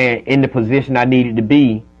what I'm saying, in the position I need it to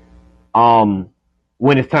be,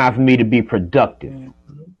 when it's time for me to be productive.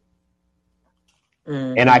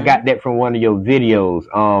 Mm-hmm. And I got that from one of your videos.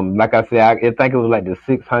 Like I said, I think it was like the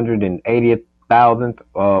 680,000th,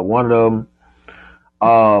 one of them.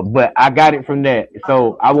 But I got it from that.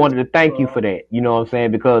 So I wanted to thank you for that. You know what I'm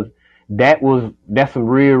saying? Because that's some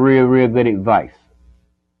real good advice.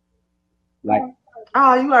 Like,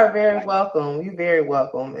 oh, you are very welcome. You're very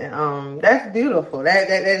welcome. And that's beautiful. That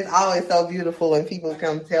is always so beautiful when people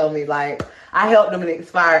come tell me, like, I help them and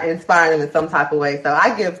inspire them in some type of way. So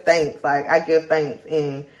I give thanks.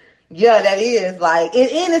 And yeah, that is like,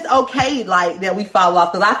 and it's okay, like, that we fall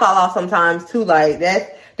off, because I fall off sometimes too. Like,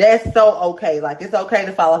 that's so okay. Like, it's okay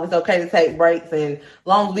to fall off. It's okay to take breaks, and as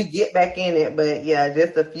long as we get back in it. But yeah,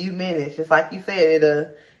 just a few minutes, just like you said,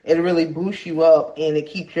 it'll really boost you up, and it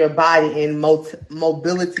keeps your body in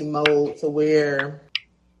mobility mode, to where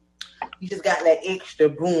you just got that extra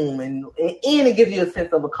boom, and it gives you a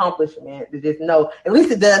sense of accomplishment to just know, at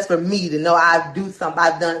least it does for me, to know I've done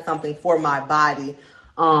something for my body.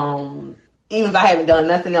 Even if I haven't done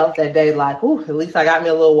nothing else that day, like, ooh, at least I got me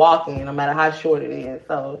a little walking, no matter how short it is.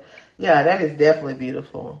 So yeah, that is definitely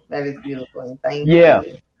beautiful. That is beautiful, and thank you. Yeah.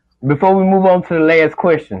 Before we move on to the last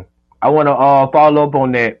question, I want to follow up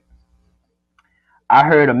on that. I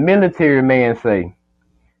heard a military man say,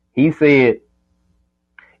 he said,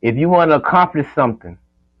 if you want to accomplish something,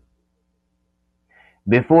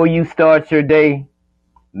 before you start your day,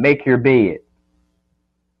 make your bed.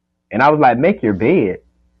 And I was like, make your bed?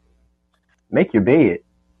 Make your bed.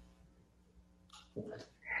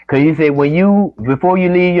 Because he said, before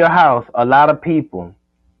you leave your house, a lot of people,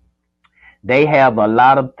 they have a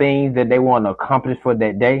lot of things that they want to accomplish for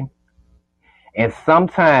that day. And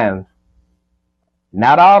sometimes,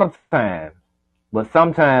 not all the time, but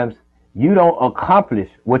sometimes you don't accomplish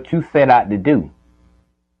what you set out to do.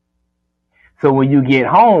 So when you get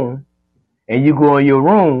home and you go in your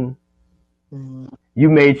room, you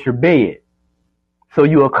made your bed. So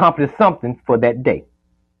you accomplished something for that day.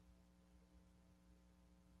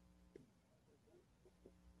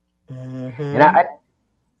 And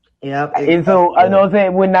and so I know what I'm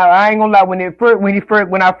saying. I ain't gonna lie. When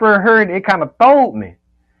I first heard it, it kind of throwed me.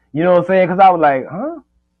 You know what I'm saying? Because I was like, huh?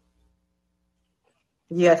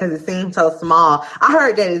 Yeah, because it seems so small. I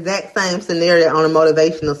heard that exact same scenario on a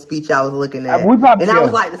motivational speech I was looking at. I was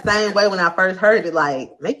like the same way when I first heard it,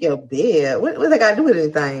 like, make your bed. What that got to do with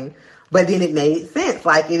anything? But then it made sense.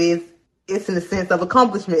 Like, it's in the sense of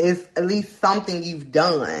accomplishment. It's at least something you've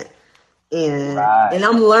done. And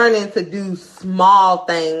I'm learning to do small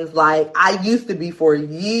things. Like, I used to be for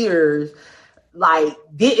years, like,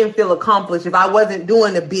 didn't feel accomplished if I wasn't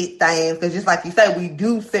doing the big things. Because just like you said, we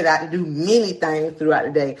do set out to do many things throughout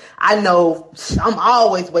the day. I know I'm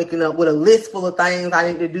always waking up with a list full of things I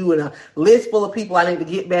need to do and a list full of people I need to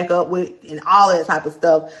get back up with and all that type of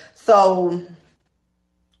stuff. So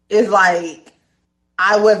it's like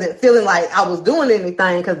I wasn't feeling like I was doing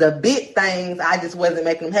anything because the big things, I just wasn't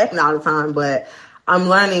making them happen all the time. But I'm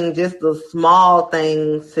learning just the small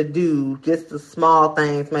things to do. Just the small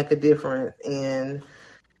things make a difference. And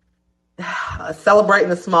celebrating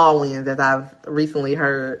the small wins, as I've recently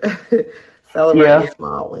heard. Celebrating the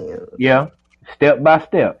small wins. Yeah. Step by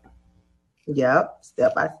step. Yep.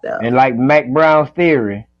 Step by step. And like Mac Brown's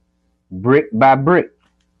theory, brick by brick.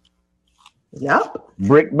 Yep.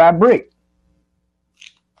 Brick by brick.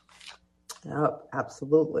 Yep.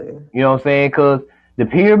 Absolutely. You know what I'm saying? Because the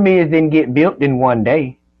pyramids didn't get built in one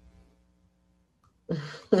day. You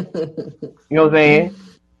know what I'm saying?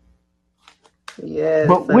 Yes,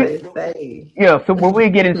 but so they say. Yeah, so we'll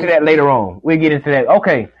get into that later on. We'll get into that.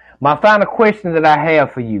 Okay, my final question that I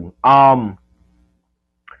have for you.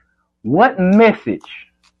 What message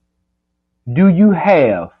do you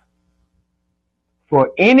have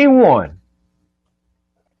for anyone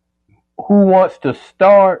who wants to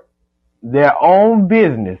start their own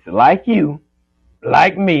business, like you,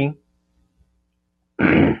 like me,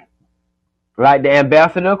 like the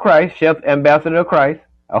ambassador of Christ, Chef Ambassador of Christ?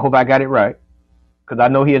 I hope I got it right, because I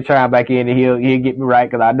know he'll chime back in and he'll get me right,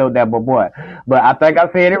 because I know that boy. But I think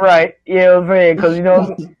I said it right. You know what I'm saying? Because you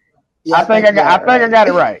know, I think I got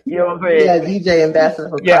it right. You know what I'm saying? Yeah, DJ Ambassador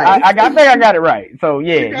for Christ. Yeah, I think I got it right. So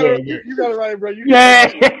yeah, you got it right, bro. You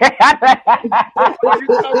ain't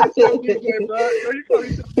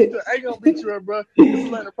gonna beat you up, bro. It's a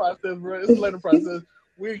learning process, bro. It's a learning process.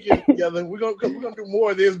 We'll get together. We're gonna do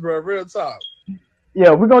more of this, bro. Real talk.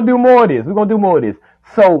 Yeah, we're gonna do more of this.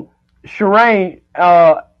 So, Shireen,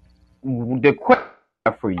 the question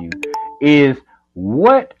for you is,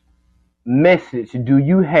 what message do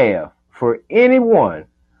you have for anyone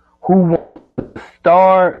who wants to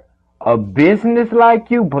start a business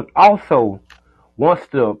like you, but also wants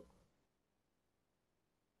to?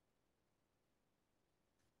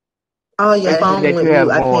 Oh, your phone went mute.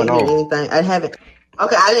 I can't hear anything. I haven't.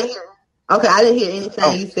 Okay, I didn't hear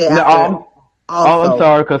anything you said. I'm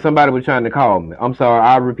sorry, because somebody was trying to call me. I'm sorry.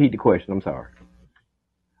 I'll repeat the question. I'm sorry.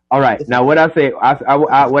 All right. Now, what I said,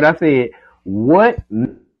 what?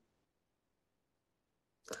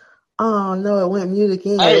 Oh, no, it went mute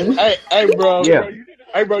again. Hey, bro. Yeah.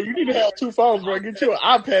 Bro, you need to have two phones, bro. Get you an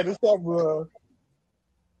iPad and stuff, bro.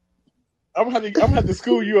 I'm gonna have to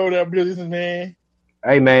school you over that business, man.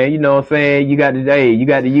 Hey, man, you know what I'm saying? You got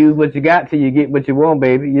to use what you got till you get what you want,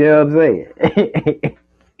 baby. You know what I'm saying?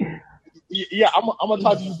 Yeah, I'm gonna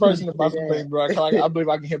talk to you personally about some things, bro. I believe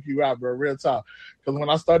I can help you out, bro. Real talk. Because when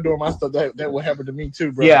I start doing my stuff, that will happen to me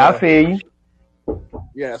too, bro. Yeah, I feel you.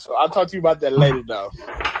 Yeah, so I'll talk to you about that later, though.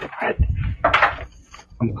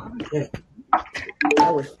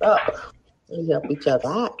 That was up. We help each other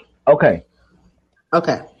out. Okay.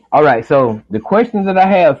 All right. So the question that I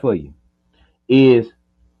have for you is,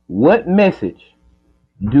 what message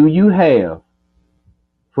do you have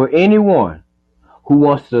for anyone who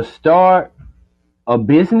wants to start a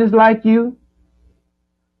business like you,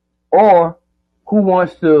 or who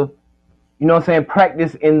wants to, you know what I'm saying,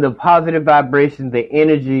 practice in the positive vibrations, the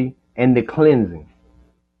energy, and the cleansing?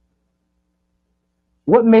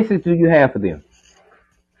 What message do you have for them?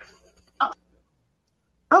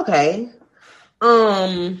 Okay.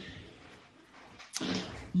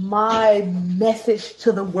 my message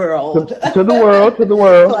to the world. To the world. I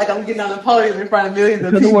feel like I'm getting on the podium in front of millions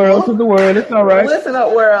of people. To the world. It's all right. Listen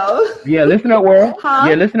up, world. Yeah, listen up, world. Huh?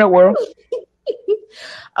 Yeah, listen up, world.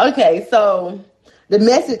 Okay, so the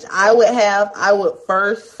message I would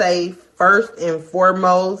first say, first and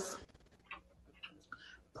foremost,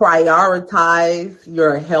 prioritize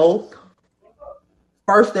your health.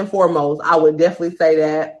 First and foremost, I would definitely say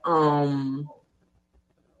that.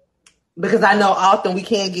 Because I know often we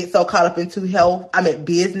can get so caught up into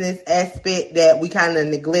business aspect that we kind of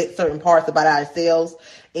neglect certain parts about ourselves,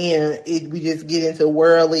 and we just get into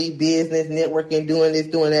worldly business, networking, doing this,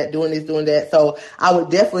 doing that, doing this, doing that. So I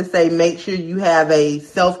would definitely say make sure you have a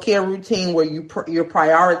self-care routine where you're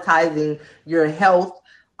prioritizing your health.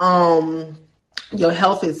 Your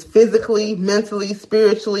health is physically, mentally,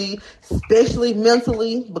 spiritually, especially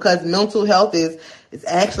mentally, because mental health is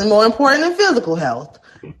actually more important than physical health.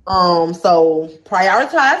 So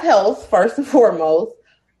prioritize health first and foremost.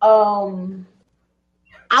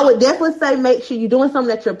 I would definitely say make sure you're doing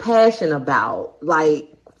something that you're passionate about, like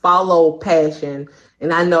follow passion.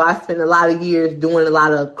 And I know I spent a lot of years doing a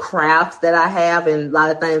lot of crafts that I have and a lot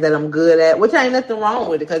of things that I'm good at, which ain't nothing wrong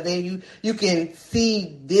with it, because then you can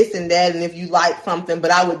see this and that, and if you like something.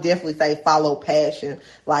 But I would definitely say follow passion,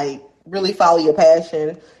 like really follow your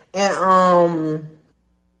passion. And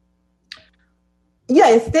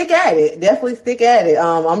yeah, and stick at it. Definitely stick at it.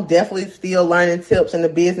 I'm definitely still learning tips in the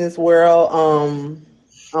business world.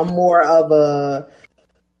 I'm more of a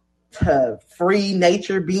free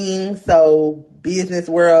nature being, so business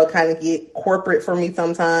world kind of get corporate for me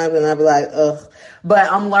sometimes, and I'll be like, ugh.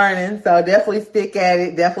 But I'm learning, so definitely stick at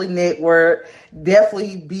it. Definitely network.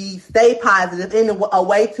 Definitely stay positive. And a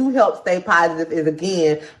way to help stay positive is,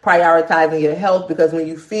 again, prioritizing your health, because when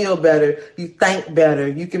you feel better, you think better,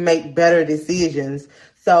 you can make better decisions.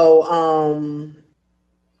 So,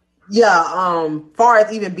 far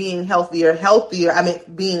as even being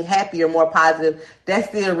being happier, more positive, that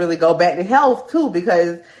still really go back to health too,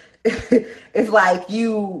 because it's like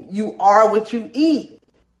you are what you eat.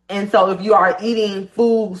 And so if you are eating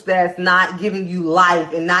foods that's not giving you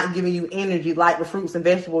life and not giving you energy like the fruits and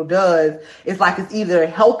vegetables does, it's like it's either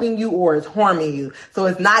helping you or it's harming you. So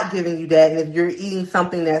it's not giving you that. And if you're eating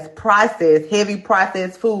something that's processed, heavy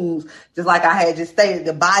processed foods, just like I had just stated,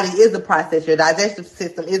 the body is a processor. Your digestive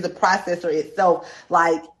system is a processor itself.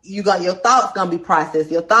 Like your thoughts gonna be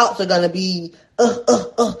processed. Your thoughts are gonna be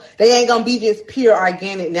they ain't gonna be just pure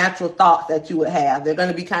organic natural thoughts that you would have. They're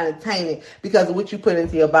gonna be kind of tainted because of what you put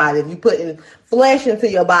into your body. If you put in flesh into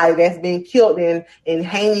your body that's been killed in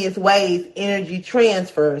heinous ways, energy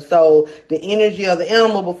transfers. So the energy of the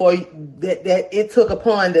animal before that it took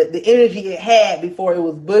upon the energy it had before it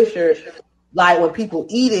was butchered. Like when people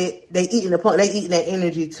eat it, they eating that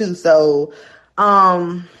energy too. So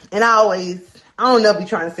and I don't know if you're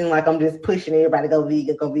trying to seem like I'm just pushing everybody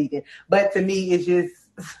to go vegan. But to me, it's just,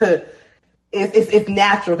 it's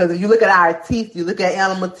natural. Because if you look at our teeth, you look at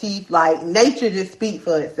animal teeth, like nature just speaks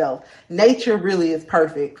for itself. Nature really is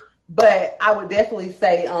perfect. But I would definitely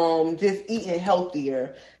say just eating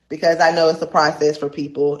healthier, because I know it's a process for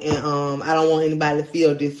people. And I don't want anybody to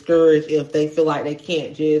feel discouraged if they feel like they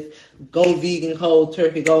can't just go vegan, cold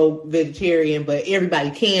turkey, go vegetarian, but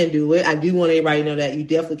everybody can do it. I do want everybody to know that you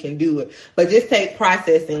definitely can do it. But just take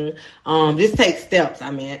processing, just take steps,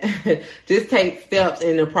 just take steps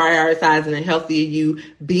in the prioritizing a healthier you,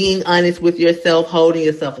 being honest with yourself, holding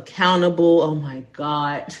yourself accountable. Oh my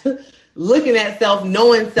God. Looking at self,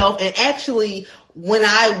 knowing self, and actually when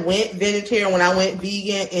I went vegetarian, when I went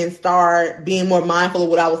vegan and started being more mindful of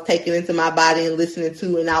what I was taking into my body and listening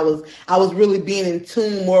to, and I was really being in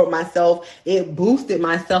tune more with myself, it boosted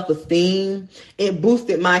my self-esteem. It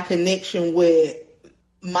boosted my connection with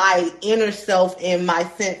my inner self and my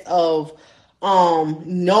sense of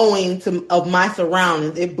knowing of my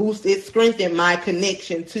surroundings. It strengthened my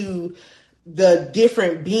connection to the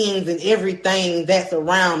different beings and everything that's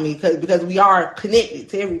around me, because we are connected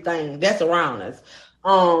to everything that's around us.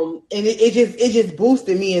 And it just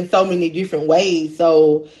boosted me in so many different ways.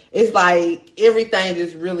 So it's like everything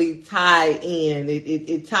just really tie in.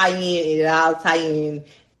 It tie in, and it all tie in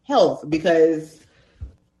health, because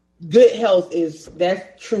good health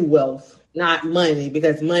that's true wealth, not money,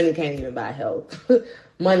 because money can't even buy health.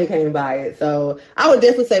 Money can't buy it. So I would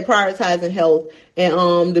definitely say prioritizing health,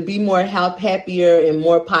 and to be more happier and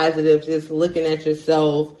more positive, just looking at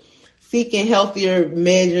yourself, seeking healthier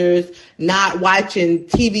measures, not watching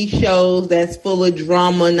TV shows that's full of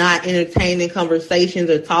drama, not entertaining conversations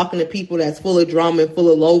or talking to people that's full of drama and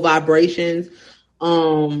full of low vibrations,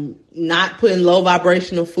 not putting low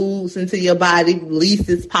vibrational foods into your body least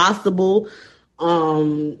as possible.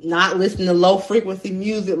 Not listen to low frequency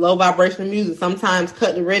music, low vibration music. Sometimes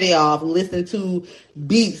cut the radio off, listen to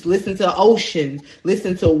beats, listen to ocean,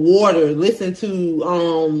 listen to water, listen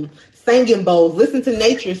to singing bowls, listen to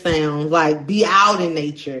nature sounds, like be out in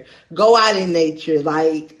nature, go out in nature,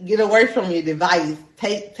 like get away from your device,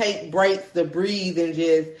 take breaks to breathe and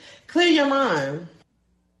just clear your mind.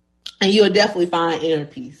 And you'll definitely find inner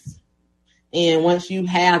peace. And once you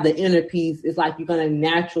have the inner peace, it's like you're going to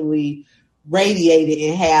naturally radiate it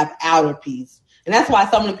and have outer peace. And that's why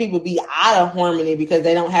so many people be out of harmony, because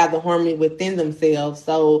they don't have the harmony within themselves.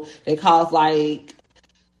 So they cause like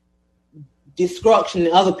destruction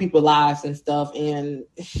in other people's lives and stuff. And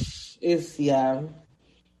it's,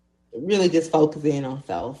 really just focusing on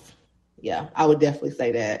self. Yeah, I would definitely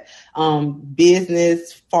say that. Business,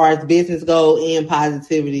 as far as business go, and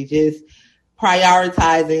positivity, just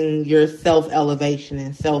prioritizing your self-elevation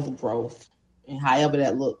and self-growth, and however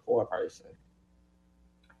that look for a person.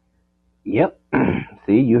 Yep.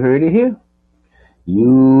 See, you heard it here.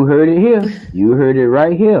 You heard it here. You heard it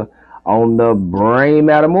right here on the Brain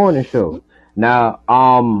Matter Morning Show. Now,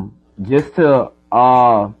 just to, you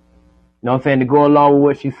know what I'm saying, to go along with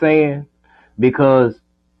what she's saying, because,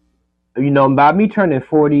 you know, by me turning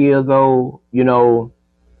 40 years old, you know,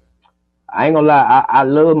 I ain't gonna lie, I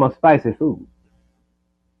love my spicy food.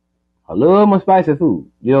 I love my spicy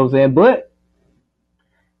food. You know what I'm saying? But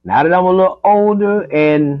now that I'm a little older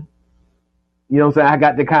and, you know what I'm saying, I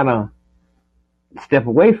got to kind of step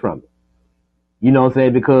away from it. You know what I'm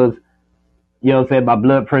saying? Because, you know what I'm saying, my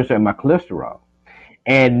blood pressure and my cholesterol.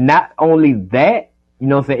 And not only that, you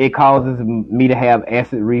know what I'm saying, it causes me to have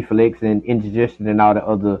acid reflux and indigestion and all the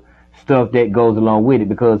other stuff that goes along with it.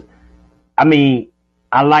 Because, I mean,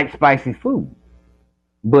 I like spicy food.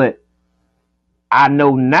 But I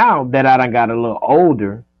know now that I done got a little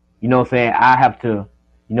older, you know what I'm saying, I have to,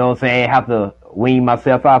 you know what I'm saying, have to wean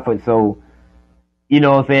myself off it. So, you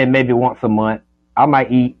know what I'm saying, maybe once a month, I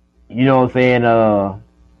might eat, you know what I'm saying,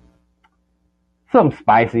 something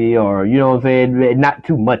spicy, or, you know what I'm saying, not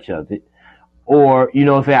too much of it. Or, you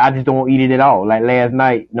know what I'm saying, I just don't eat it at all. Like last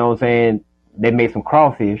night, you know what I'm saying, they made some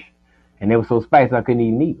crawfish, and they were so spicy I couldn't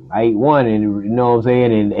even eat them. I ate one, and, you know what I'm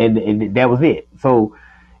saying, and that was it. So,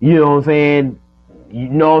 you know what I'm saying,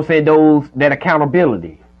 that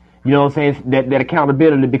accountability. You know what I'm saying, that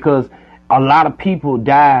accountability, because a lot of people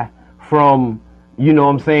die from, you know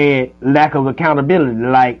what I'm saying, lack of accountability.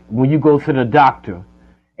 Like when you go to the doctor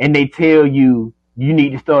and they tell you, you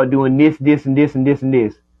need to start doing this, this, and this, and this, and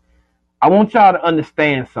this. I want y'all to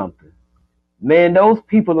understand something. Man, those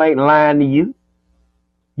people ain't lying to you.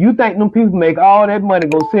 You think them people make all that money,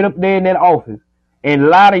 go sit up there in that office and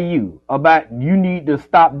lie to you about you need to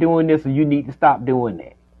stop doing this or you need to stop doing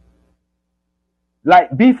that.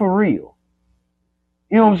 Like, be for real.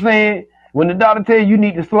 You know what I'm saying? When the doctor tells you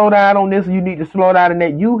need to slow down on this or you need to slow down on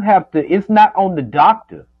that, you have to, it's not on the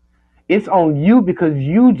doctor. It's on you, because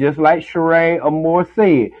you, just like Sheree Amore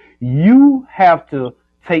said, you have to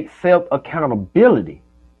take self-accountability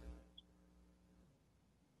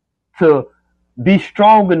to be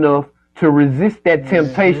strong enough to resist that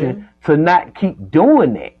temptation to not keep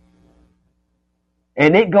doing that.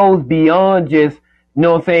 And it goes beyond just, you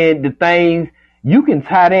know what I'm saying, the things, you can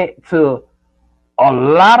tie that to a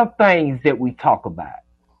lot of things that we talk about.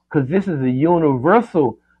 Because this is a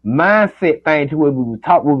universal mindset thing to what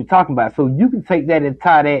we're talking about. So you can take that and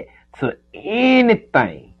tie that to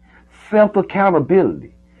anything.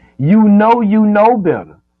 Self-accountability. You know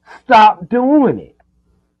better. Stop doing it.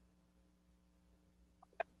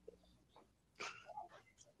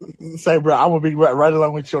 Say, bro, I'm gonna be right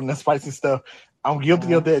along with you on that spicy stuff. I'm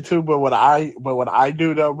guilty of that too, but what I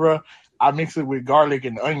do though, bro, I mix it with garlic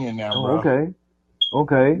and onion now, bro.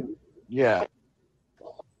 Okay. Yeah.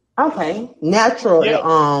 Okay. Natural,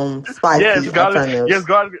 spicy. Yes,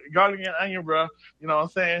 garlic and onion, bro. You know what I'm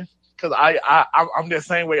saying? Because I'm that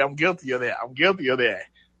same way. I'm guilty of that.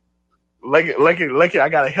 Lucky, I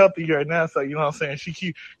got a healthy girl now, so you know what I'm saying.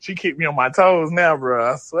 She keep me on my toes now,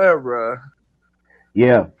 bro. I swear, bro.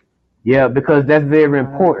 Yeah, because that's very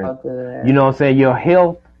important. You know what I'm saying? Your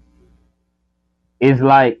health is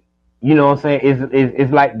like, you know what I'm saying,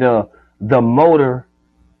 it's like the motor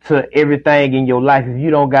to everything in your life. If you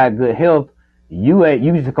don't got good health, you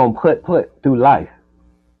just gonna put through life.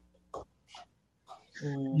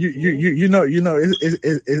 You know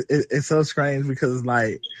it's so strange, because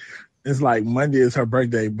it's like Monday is her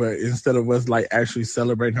birthday, but instead of us like actually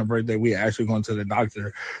celebrating her birthday, we actually going to the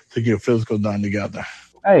doctor to get physical done together.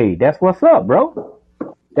 Hey, that's what's up, bro.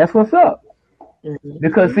 That's what's up.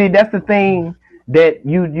 Because see, that's the thing that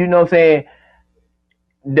you know what I'm saying.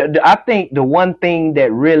 I think the one thing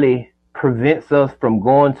that really prevents us from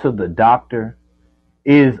going to the doctor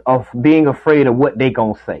is of being afraid of what they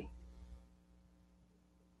gonna say.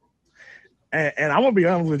 And I'm gonna be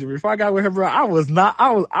honest with you. Before I got with her, bro, I was like,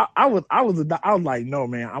 no,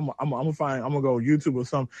 man, I'm gonna go on YouTube or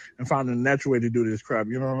something and find a natural way to do this crap.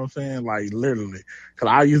 You know what I'm saying? Like literally, because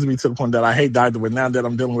I used to be to the point that I hate doctor, but now that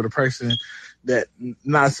I'm dealing with a person that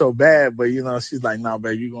not so bad, but you know, she's like, no,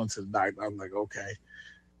 babe, you going to the doctor? I'm like, okay,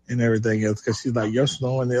 and everything else, because she's like, you're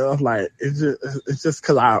snowing there. I'm like, it's just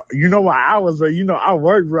because my hours, bro. You know, I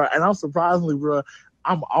work, bro, and I'm surprisingly, bro,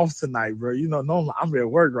 I'm off tonight, bro. You know, normally I'm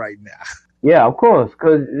at work right now. Yeah, of course.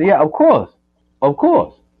 Cause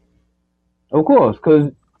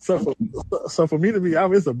So for me to be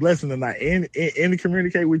out, it's a blessing tonight. And to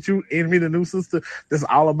communicate with you and me, the new sister, that's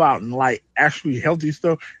all about like actually healthy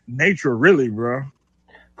stuff, nature, really, bro.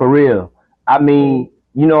 For real. I mean,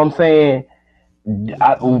 you know what I'm saying?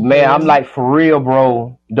 I'm like, for real,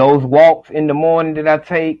 bro. Those walks in the morning that I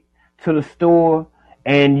take to the store,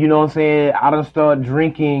 and you know what I'm saying, I done start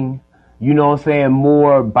drinking, you know what I'm saying,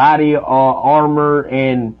 more body armor,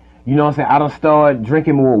 and you know what I'm saying, I done start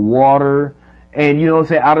drinking more water, and you know what I'm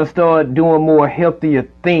saying, I done start doing more healthier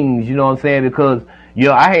things, you know what I'm saying, because you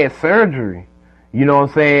know, I had surgery, you know what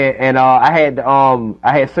I'm saying, and I had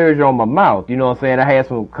surgery on my mouth, you know what I'm saying, I had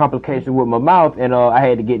some complications with my mouth, and I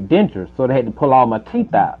had to get dentures, so they had to pull all my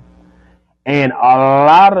teeth out, and a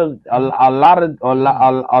lot of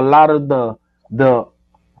the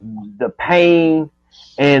pain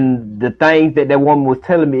and the things that woman was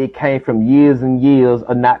telling me, it came from years and years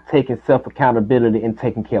of not taking self-accountability and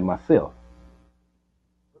taking care of myself.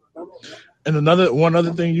 And one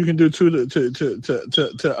other thing you can do too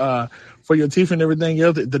to for your teeth and everything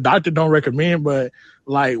else, the doctor don't recommend, but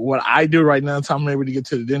like what I do right now, time I'm able to get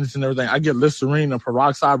to the dentist and everything, I get Listerine and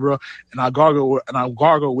peroxide, bro, and I gargle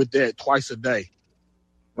with that twice a day.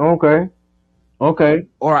 Okay.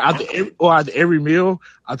 Or after every meal,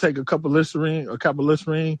 I take a cup of Listerine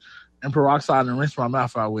and peroxide and rinse my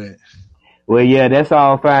mouth out with it. Well, yeah, that's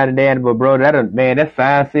all fine and dandy, but bro, that's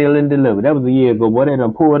fine, sealed, and delivered. That was a year ago. Boy, they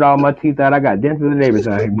done pulled all my teeth out. I got dentures and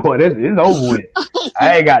everything. Boy, it's over with.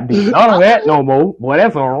 I ain't got none of that no more. Boy,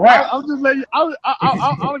 that's a wrap. I was just letting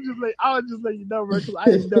you know, bro, because I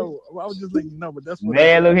didn't know. I was just letting you know, but that's what.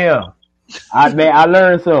 Man, look here. I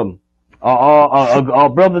learned something. A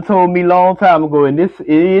brother told me a long time ago, and it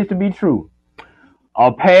is to be true.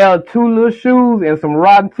 A pair of 2 little shoes and some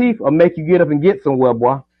rotten teeth will make you get up and get somewhere,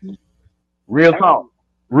 boy. Real talk.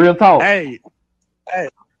 Hey,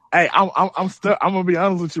 I'm gonna be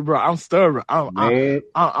honest with you, bro. I'm stubborn.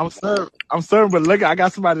 I'm stubborn, but look, I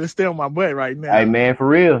got somebody to stay on my butt right now. Hey, man, for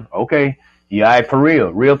real. Okay. Yeah, for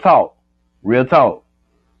real. Real talk. That's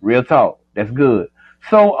good.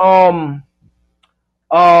 So,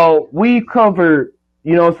 we covered,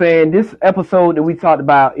 you know what I'm saying, this episode that we talked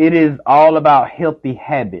about, it is all about healthy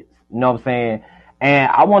habits, you know what I'm saying?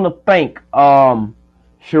 And I want to thank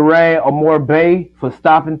Sheree Amore Bay for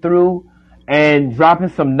stopping through and dropping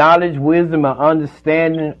some knowledge, wisdom, and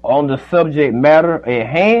understanding on the subject matter at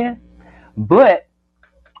hand. But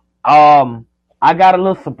I got a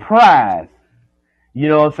little surprise, you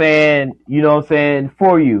know what I'm saying,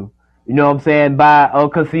 for you. You know what I'm saying?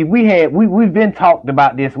 Cause see, we've been talked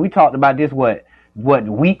about this. We talked about this, what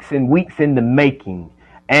weeks and weeks in the making.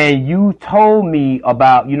 And you told me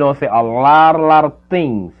about, you know what I'm saying, a lot of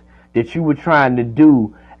things that you were trying to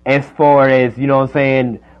do as far as, you know what I'm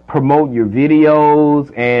saying, promote your videos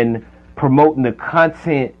and promoting the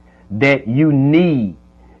content that you need,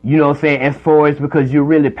 you know what I'm saying, as far as because you're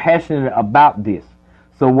really passionate about this.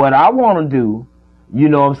 So what I want to do, you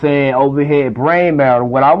know what I'm saying, over here at Brain Matter,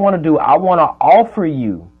 what I want to do, I want to offer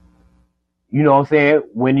you, you know what I'm saying,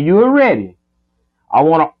 when you're ready, I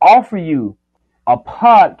want to offer you a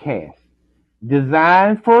podcast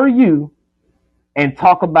designed for you and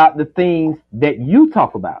talk about the things that you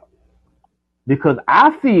talk about. Because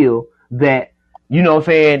I feel that, you know what I'm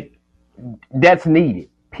saying, that's needed.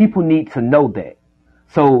 People need to know that.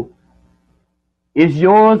 So it's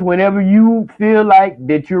yours whenever you feel like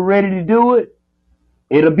that you're ready to do it.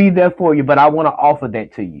 It'll be there for you, but I want to offer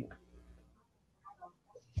that to you.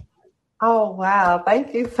 Oh wow!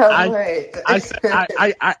 Thank you so much. I second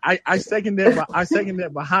that. I second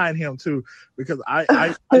that behind him too, because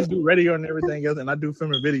I do radio and everything else, and I do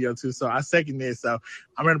film and video too. So I second that. So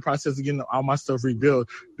I'm in the process of getting all my stuff rebuilt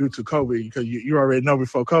due to COVID, because you already know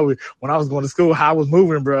before COVID, when I was going to school, how I was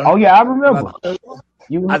moving, bro. Oh yeah, I remember.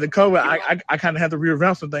 After COVID, I kind of had to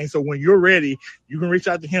revamp some things. So when you're ready, you can reach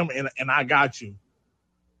out to him, and I got you.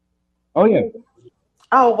 Oh yeah.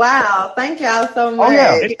 Oh wow! Thank y'all so much. Oh,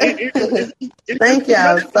 yeah. Thank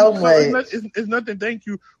y'all so much. It's nothing. Thank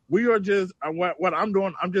you. we are just what I'm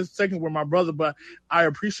doing. I'm just taking with my brother, but I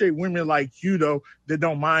appreciate women like you though that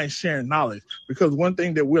don't mind sharing knowledge, because one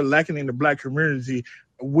thing that we're lacking in the Black community,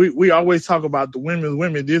 we always talk about the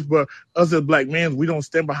women this, but us as Black men, we don't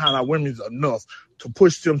stand behind our women enough to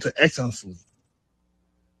push them to excellence.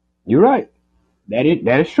 You're right. That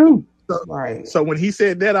is true. Right. So when he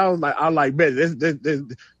said that, I was like, bet, let's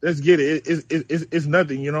get it. It's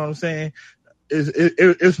nothing. You know what I'm saying?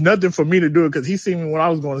 It's nothing for me to do it, because he seen me when I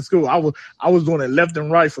was going to school. I was doing it left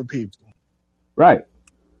and right for people. Right.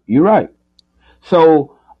 You're right.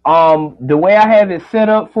 So the way I have it set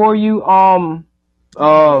up for you,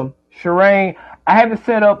 Shireen, I have it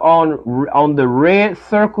set up on the Red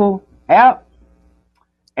Circle app,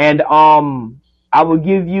 and I will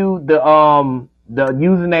give you the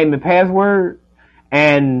username and password,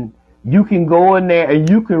 and you can go in there and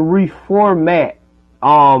you can reformat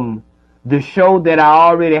the show that I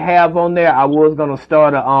already have on there. I was gonna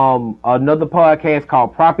start another podcast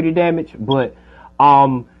called Property Damage, but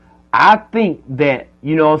I think that,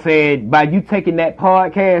 you know what I'm saying, by you taking that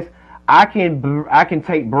podcast, I can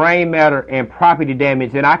take Brain Matter and Property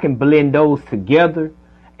Damage, and I can blend those together,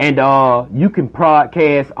 and you can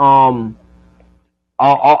podcast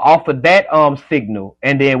off of that signal,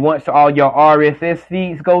 and then once all your RSS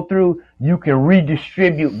feeds go through, you can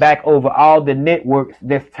redistribute back over all the networks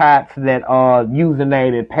that's tied to that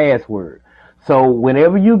username and password. So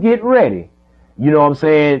whenever you get ready, you know what I'm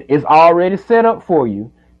saying, it's already set up for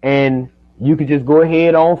you, and you can just go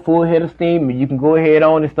ahead on full head of steam, and you can go ahead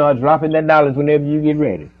on and start dropping that knowledge whenever you get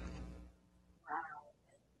ready.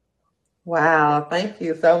 Wow, thank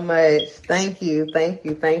you so much. Thank you. Thank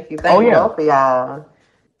you both of y'all.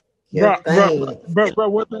 Bro,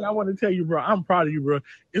 one thing I want to tell you, bro, I'm proud of you, bro.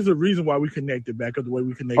 It's a reason why we connected back up the way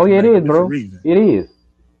we connected. Oh, yeah, back. it is, bro.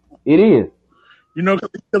 It is. You know,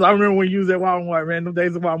 because I remember when you was at Walmart, man, them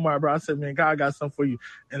days of Walmart, bro, I said, man, God got something for you.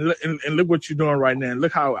 And look what you're doing right now. And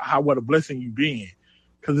look how what a blessing you being.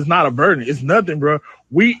 Because it's not a burden. It's nothing, bro.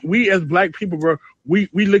 We as Black people, bro, we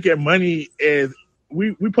look at money as,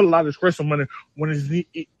 we put a lot of stress on money when it's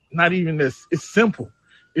not even this. It's simple.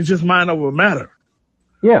 It's just mind over matter.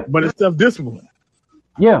 Yeah. But it's self-discipline.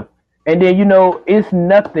 Yeah. And then, you know, it's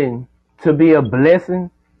nothing to be a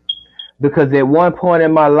blessing, because at one point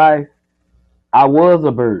in my life, I was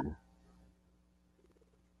a burden.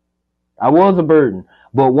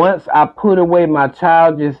 But once I put away my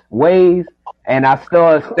childish ways and I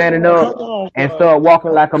started standing up and started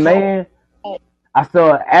walking like a man, I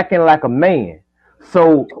started acting like a man.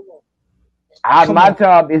 So my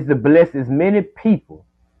job is to bless as many people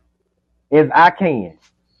as I can,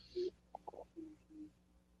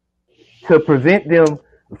 to prevent them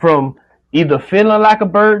from either feeling like a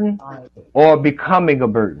burden or becoming a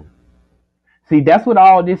burden. See, that's what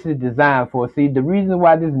all this is designed for. See, the reason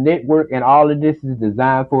why this network and all of this is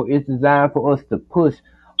designed for, it's designed for us to push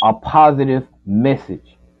a positive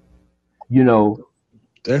message. You know,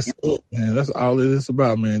 that's it, man. That's all it is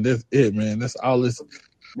about, man. That's it, man. That's all it's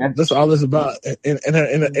about.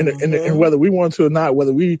 And whether we want to or not,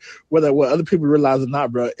 whether what other people realize or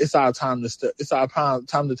not, bro, it's our time to it's our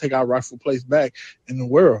time to take our rightful place back in the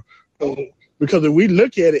world. Because if we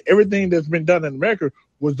look at it, everything that's been done in America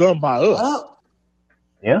was done by us.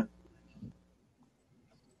 Yeah.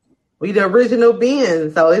 We the original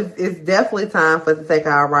beings, so it's definitely time for us to take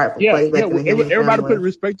our rightful place back in the human everybody family. put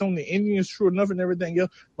respect on the Indians, true enough, and everything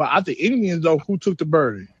else. But out the Indians, though, who took the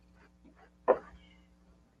burden?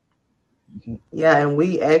 Yeah, and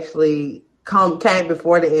we actually came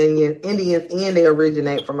before the Indians, and they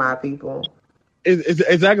originate from our people. It's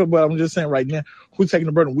exactly what I'm just saying right now. Who's taking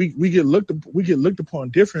the burden? We get looked upon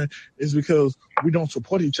different is because we don't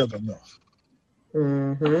support each other enough.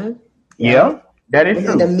 Mm-hmm. Yeah, that is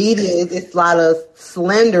true. In the media, it's a lot of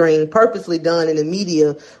slandering purposely done in the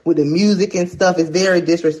media with the music and stuff. It's very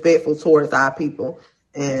disrespectful towards our people,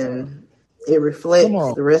 and it reflects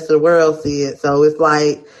the rest of the world see it. So it's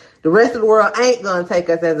like the rest of the world ain't gonna take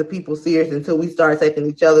us as a people serious until we start taking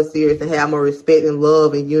each other serious and have more respect and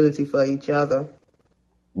love and unity for each other.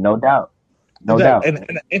 No doubt. No doubt.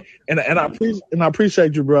 And I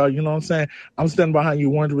appreciate you, bro. You know what I'm saying? I'm standing behind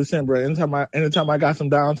you 100%, bro. Anytime I got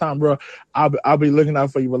some downtime, bro, I'll be looking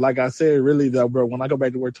out for you. But like I said, really though, bro, when I go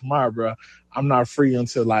back to work tomorrow, bro, I'm not free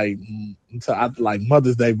until after like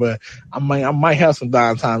Mother's Day. But I might have some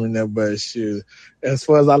downtime in there. But shit, as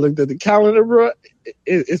far as I looked at the calendar, bro,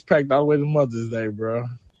 it's packed all the way to Mother's Day, bro.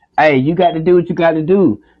 Hey, you got to do what you got to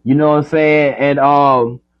do. You know what I'm saying?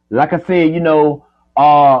 And like I said, you know,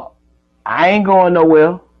 I ain't going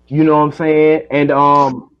nowhere, you know what I'm saying? And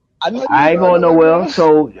I ain't going nowhere.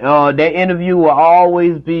 So that interview will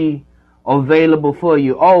always be available for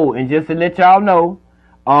you. Oh, and just to let y'all know,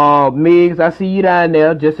 Migs, I see you down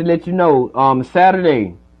there. Just to let you know,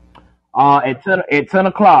 Saturday, at 10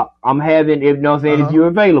 o'clock, I'm having, if you know what I'm saying, if you're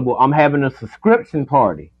available, I'm having a subscription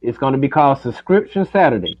party. It's going to be called Subscription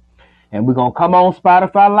Saturday. And we're going to come on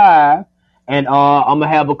Spotify Live. And I'm going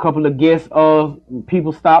to have a couple of guests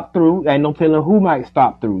people stop through. Ain't no telling who might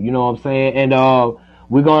stop through. You know what I'm saying? And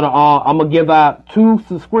we're going to, I'm going to give out 2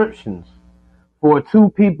 subscriptions for 2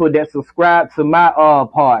 people that subscribe to my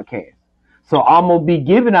podcast. So I'm going to be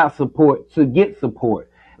giving out support to get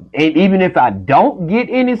support. And even if I don't get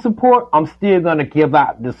any support, I'm still going to give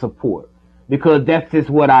out the support. Because that's just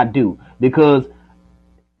what I do. Because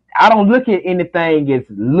I don't look at anything as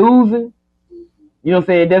losing. You know what I'm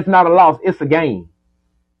saying? That's not a loss. It's a game.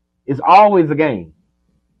 It's always a game.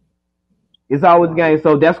 It's always a game.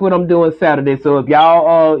 So that's what I'm doing Saturday. So if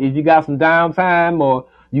y'all, if you got some downtime or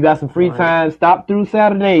you got some free time, stop through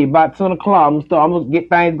Saturday about 10 o'clock. I'm going to get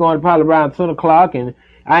things going probably around 10 o'clock. And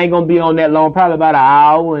I ain't going to be on that long, probably about an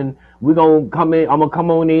hour. And we're going to come in. I'm going to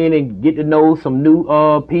come on in and get to know some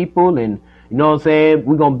new people. And you know what I'm saying?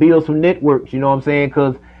 We're going to build some networks. You know what I'm saying?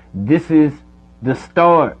 Because this is the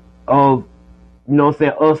start of, you know what I'm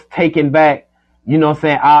saying, us taking back, you know what I'm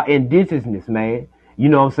saying, our indigenousness, man. You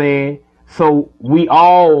know what I'm saying? So we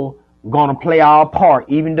all gonna play our part,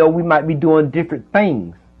 even though we might be doing different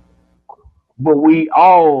things. But we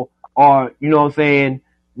all are, you know what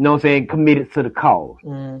I'm saying, committed to the cause.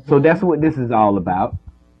 Mm-hmm. So that's what this is all about.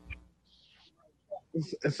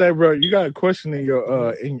 Say, bro, you got a question in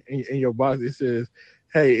your in your box. It says,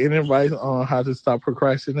 hey, any advice on how to stop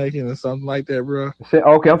procrastinating or something like that, bro?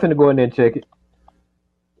 Okay, I'm finna go in there and check it.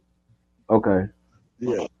 Okay.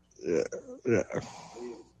 Yeah.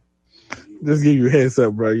 Just give you a heads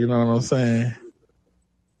up, bro. You know what I'm saying?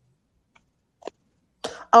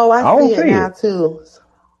 Oh, I see it now too.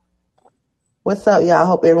 What's up, y'all? I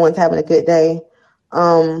hope everyone's having a good day.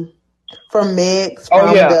 From Mix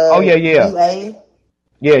from UA.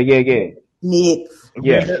 Yeah. Mix.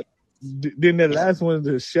 Yeah. Then the last one,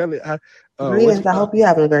 the Shelly. Greetings. I hope you're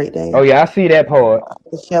having a great day. Oh yeah, I see that part.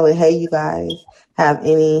 Shelly, hey, you guys have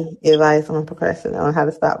any advice on how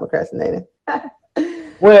to stop procrastinating?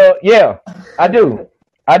 Well, yeah, I do.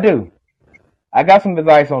 I got some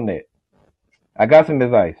advice on that.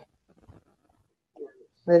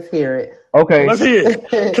 Let's hear it. Okay. Let's hear it.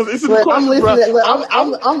 Because it's a question, I'm listening.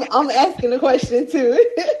 I'm asking the question too.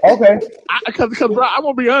 Okay. Because, bro, I'm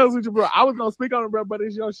gonna be honest with you, bro. I was gonna speak on it, bro, but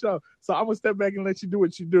it's your show, so I'm gonna step back and let you do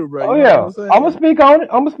what you do, bro. Oh yeah, I'm gonna speak on it.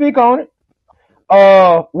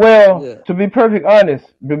 To be perfectly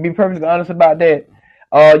honest about that,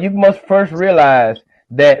 you must first realize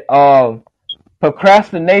that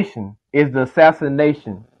procrastination is the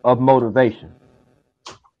assassination of motivation.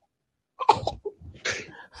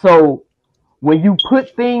 So when you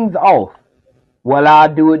put things off, well,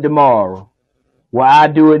 I'll do it tomorrow. Well,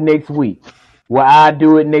 I'll do it next week. Well, I'll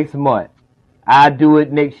do it next month. I'll do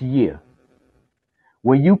it next year.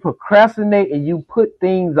 When you procrastinate and you put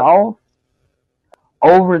things off,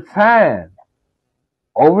 over time,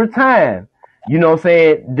 you know what I'm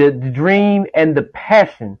saying, the dream and the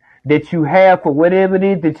passion that you have for whatever it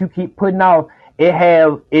is that you keep putting off, you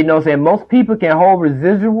know what I'm saying, most people can hold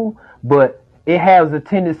residual, but it has a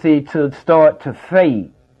tendency to start to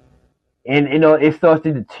fade. And, you know, it starts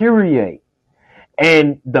to deteriorate.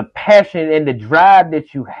 And the passion and the drive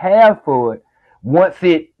that you have for it, once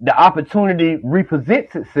the opportunity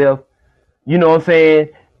represents itself, you know what I'm saying,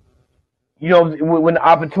 you know, when the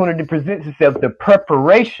opportunity presents itself, the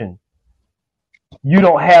preparation, you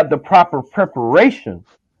don't have the proper preparation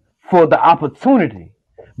for the opportunity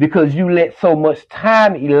because you let so much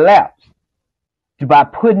time elapse by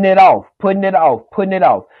putting it off.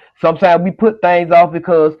 Sometimes we put things off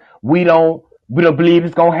because we don't believe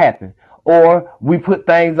it's gonna happen, or we put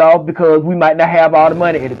things off because we might not have all the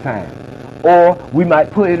money at the time, or we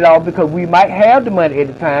might put it off because we might have the money at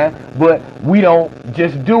the time, but we don't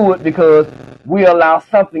just do it because we allow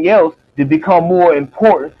something else to become more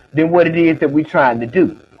important than what it is that we're trying to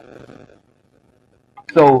do.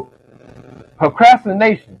 So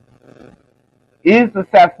procrastination is the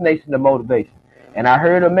assassination of motivation. And I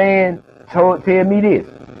heard a man tell me this,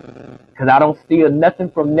 because I don't steal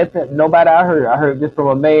nothing from nobody I heard. I heard this from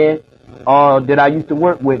a man that I used to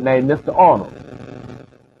work with named Mr. Arnold.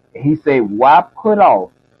 He said, why put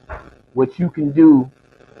off what you can do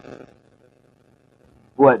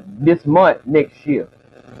this month, next year?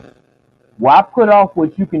 Why put off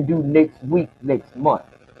what you can do next week, next month?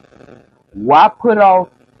 Why put off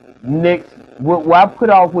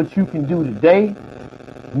what you can do today,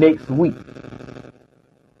 next week?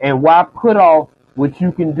 And why put off what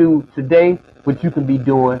you can do today, what you can be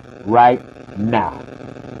doing right now.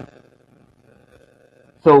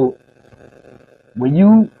 So when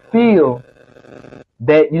you feel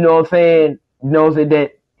that,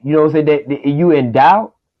 that you in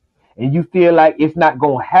doubt and you feel like it's not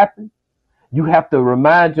going to happen, you have to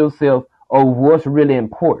remind yourself of what's really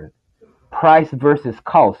important. Price versus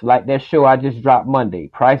cost. Like that show I just dropped Monday.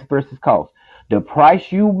 Price versus cost. The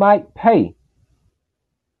price you might pay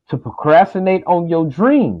to procrastinate on your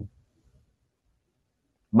dream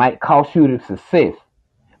might cost you the success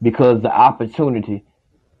because the opportunity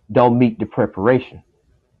don't meet the preparation.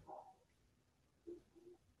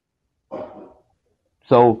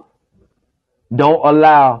 So don't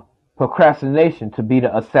allow procrastination to be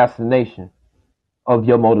the assassination of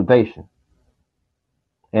your motivation.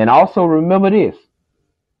 And also remember this.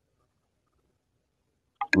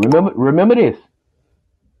 Remember this.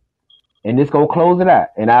 And this gonna close it out.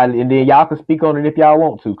 And then y'all can speak on it if y'all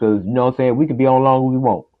want to, because you know what I'm saying, we can be on long as we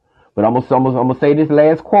want. But I'm gonna say this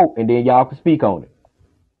last quote and then y'all can speak on it.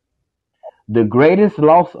 The greatest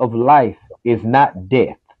loss of life is not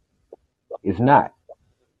death. It's not.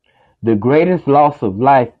 The greatest loss of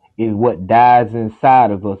life is what dies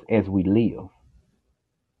inside of us as we live.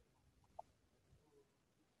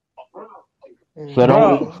 So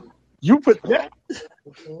don't you put that.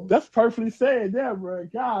 That's perfectly said, there, bro.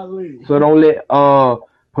 Golly. So don't let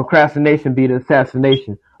procrastination be the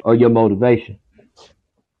assassination of your motivation.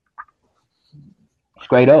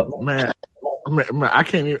 Straight up, man. I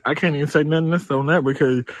can't even say nothing else on that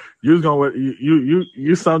because you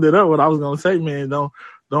summed it up. What I was gonna say, man. Don't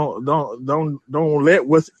let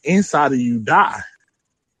what's inside of you die.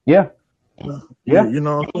 Yeah. You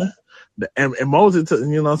know what I'm saying? And Moses, you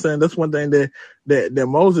know what I'm saying? That's one thing that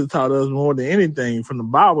Moses taught us more than anything from the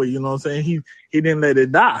Bible, you know what I'm saying? He didn't let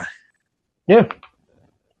it die. Yeah.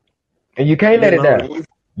 And you can't let it die.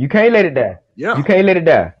 You can't let it die. Yeah. You can't let it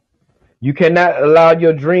die. You cannot allow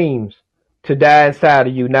your dreams to die inside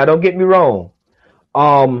of you. Now, don't get me wrong.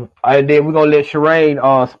 And then we're going to let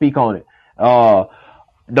Shireen speak on it.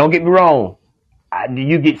 Don't get me wrong.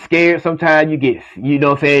 You get scared sometimes. You get, you know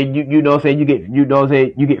what I'm saying? You know what I'm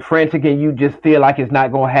saying? You get frantic and you just feel like it's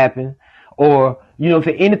not going to happen. Or, you know what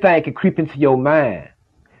I'm saying? Anything can creep into your mind.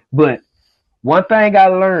 But one thing I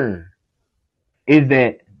learned is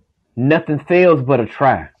that nothing fails but a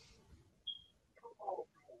try.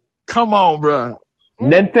 Come on, bro.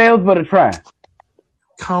 Nothing fails but a try.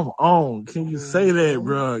 Come on. Can you say that,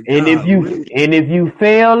 bro? And if you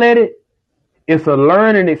fail at it, it's a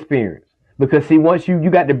learning experience. Because see, once you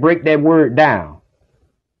got to break that word down.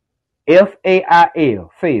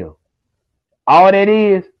 F-A-I-L, fail. All that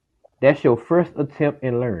is, that's your first attempt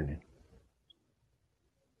in learning.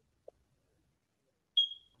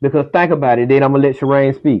 Because think about it, then I'm going to let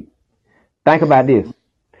Shireen speak. Think about this.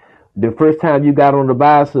 The first time you got on the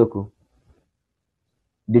bicycle,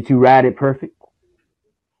 did you ride it perfect?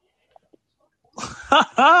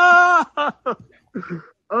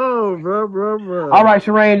 Oh, bro. All right,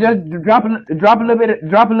 Shireen, just drop a little bit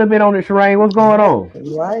on it, Shireen. What's going on?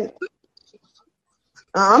 Right.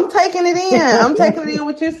 I'm taking it in. I'm taking it in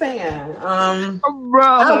what you're saying. Bro,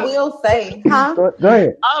 I will say, huh? Go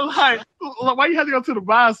ahead. I'm like, why you have to go to the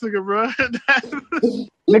bicycle, bro?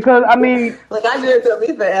 Because I mean, look, I just took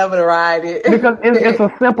me forever to ride it. Because it's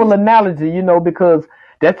a simple analogy, you know. Because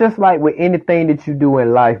that's just like with anything that you do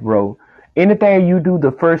in life, bro. Anything you do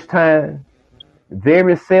the first time,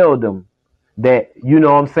 very seldom that you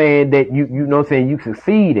know what I'm saying that you know what I'm saying you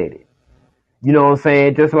succeed at it. You know what I'm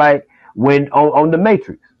saying? Just like when on the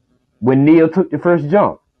Matrix, when Neo took the first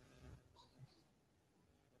jump.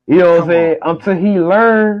 You know what I'm saying? Until he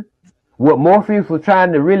learned what Morpheus was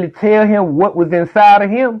trying to really tell him what was inside of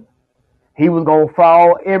him, he was gonna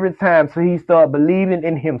fall every time. So he started believing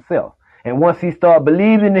in himself. And once he started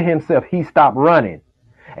believing in himself, he stopped running.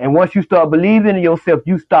 And once you start believing in yourself,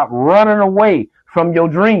 you stop running away from your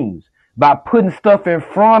dreams by putting stuff in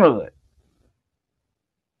front of it.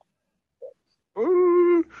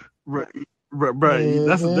 Ooh, bro, bro,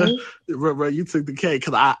 you took the cake.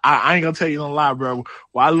 Cause I ain't gonna tell you no lie, bro.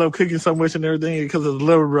 Why I love cooking so much and everything because of the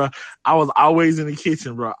liver, bro. I was always in the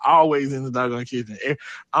kitchen, bro. Always in the doggone kitchen.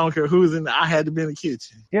 I don't care who's in there. I had to be in the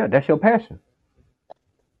kitchen. Yeah, that's your passion.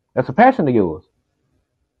 That's a passion of yours.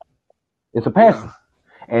 It's a passion. Yeah.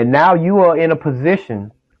 And now you are in a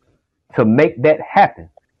position to make that happen.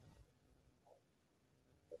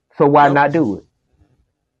 So why not do it?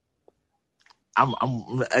 I'm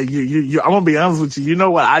gonna be honest with you. You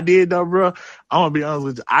know what I did though, bro? I'm gonna be honest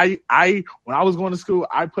with you. I when I was going to school,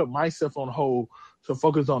 I put myself on hold to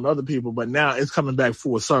focus on other people, but now it's coming back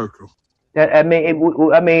full circle.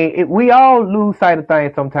 We all lose sight of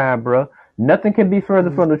things sometimes, bro. Nothing can be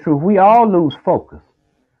further from the truth. We all lose focus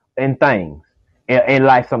in things in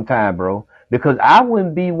life sometimes, bro. Because I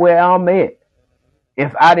wouldn't be where I'm at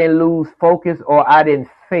if I didn't lose focus or I didn't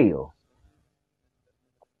fail.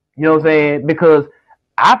 You know what I'm saying? Because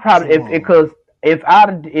I probably if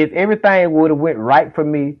everything would have went right for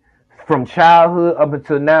me from childhood up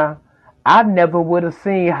until now, I never would have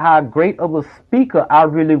seen how great of a speaker I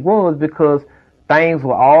really was because things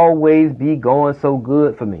will always be going so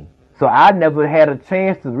good for me. So I never had a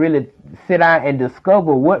chance to really sit down and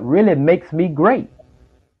discover what really makes me great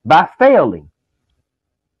by failing.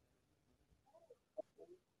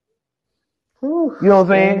 Whew, You know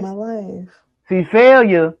what I'm saying? my life. See,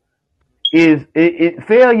 failure is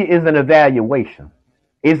an evaluation.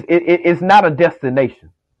 It's not a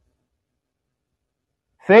destination.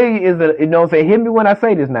 Failure is you know what I'm saying? Hear me when I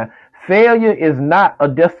say this now. Failure is not a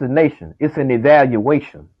destination. It's an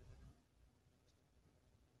evaluation.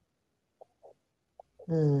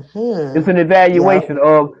 Mm-hmm. It's an evaluation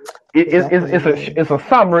of it's a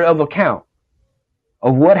summary of account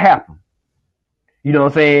of what happened. You know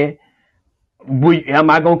what I'm saying? Am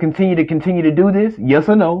I going to continue to do this? Yes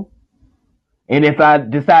or no? And if I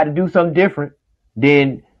decide to do something different,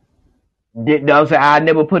 then I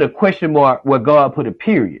never put a question mark where God put a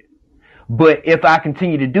period. But if I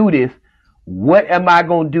continue to do this, what am I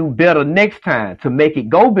going to do better next time to make it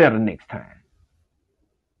go better next time?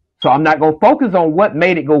 So I'm not going to focus on what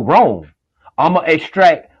made it go wrong. I'm going to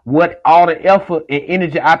extract what all the effort and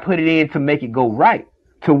energy I put it in to make it go right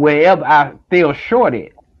to wherever I fell short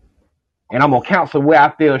at. And I'm going to counsel where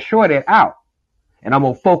I fell short at out. And I'm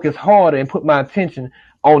going to focus harder and put my attention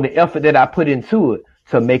on the effort that I put into it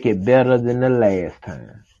to make it better than the last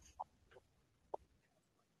time.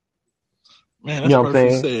 Man, that's you know what I'm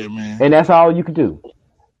saying? said, man. And that's all you can do.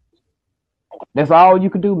 That's all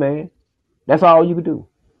you can do, man. That's all you can do.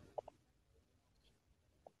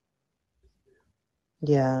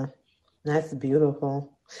 Yeah, that's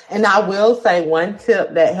beautiful. And I will say one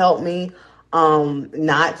tip that helped me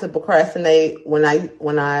not to procrastinate when I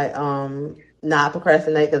not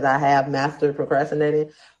procrastinate because I have mastered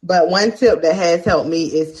procrastinating. But one tip that has helped me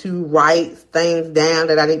is to write things down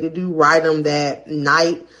that I need to do, write them that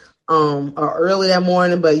night or early that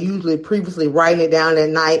morning, but usually previously writing it down that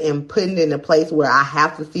night and putting it in a place where I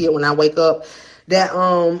have to see it when I wake up. That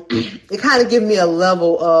it kind of gives me a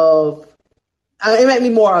level of it made me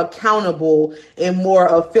more accountable and more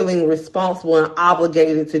of feeling responsible and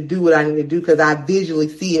obligated to do what I need to do because I visually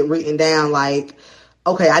see it written down like,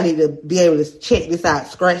 okay, I need to be able to check this out,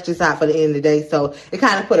 scratch this out for the end of the day. So it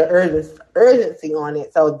kind of put an urgency on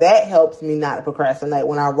it. So that helps me not to procrastinate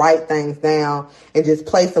when I write things down and just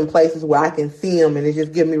place them places where I can see them and it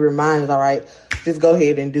just gives me reminders, all right, just go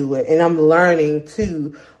ahead and do it. And I'm learning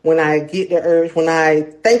too, when I get the urge, when I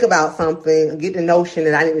think about something, get the notion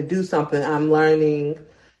that I need to do something, I'm learning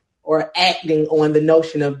or acting on the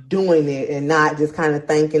notion of doing it and not just kind of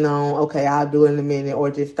thinking on, okay, I'll do it in a minute or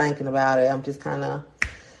just thinking about it. I'm just kind of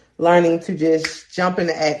learning to just jump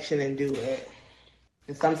into action and do it.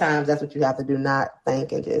 And sometimes that's what you have to do, not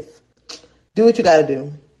think and just do what you got to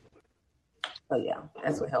do. So yeah,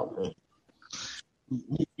 that's what helped me.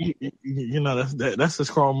 You know, that's a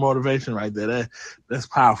strong motivation right there. That's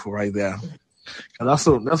powerful right there. Cause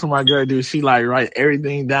that's what my girl do. She like write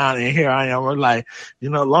everything down, and here I am. I'm like, you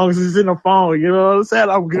know, as long as it's in the phone, you know what I'm saying,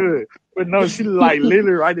 I'm good. But no, she like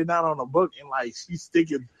literally write it down on a book, and like she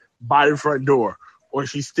stick it by the front door, or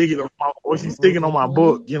she's sticking on my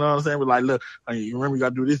book. You know what I'm saying? But like, look, you remember you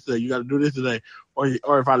gotta do this today. You gotta do this today.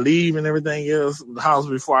 Or if I leave and everything else the house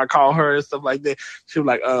before I call her and stuff like that, she was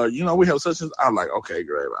like, you know, we have such as I'm like, okay,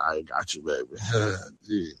 great, I got you,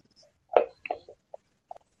 baby.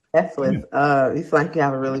 That's what it's like you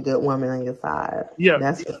have a really good woman on your side. Yeah.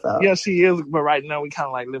 That's what's up. Yeah, she is, but right now we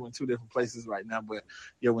kinda like live in two different places right now. But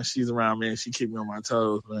yeah, when she's around, man, she keep me on my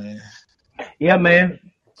toes, man. Yeah, man.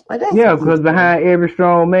 Yeah, because behind every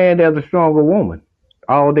strong man there's a stronger woman.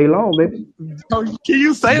 All day long, baby. Can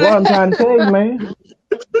you say what that? I'm trying to tell you, man.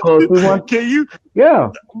 Can you?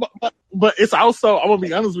 Yeah. But it's also, I'm gonna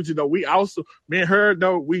be honest with you though. We also, me and her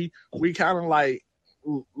though, we kind of like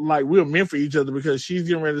we're meant for each other because she's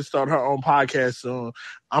getting ready to start her own podcast soon.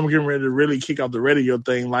 I'm getting ready to really kick off the radio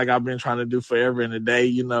thing like I've been trying to do forever and a day,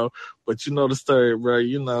 you know. But you know the story, bro.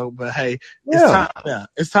 You know. But hey, It's time now.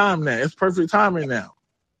 It's time now. It's perfect timing now.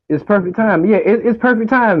 It's perfect time. Yeah, it's perfect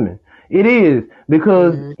timing. It is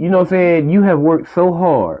because you know what I'm saying. You have worked so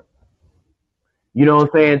hard. You know what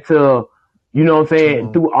I'm saying, to You know what I'm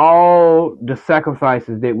saying? Through all the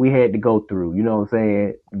sacrifices that we had to go through, you know what I'm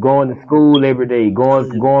saying? Going to school every day,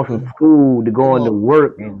 going from school to going to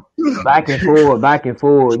work and back and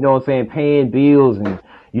forward, you know what I'm saying? Paying bills and,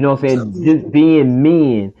 you know what I'm saying? Just being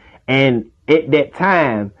men. And at that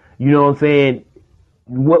time, you know what I'm saying?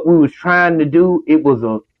 What we was trying to do, it was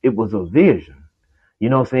a vision. You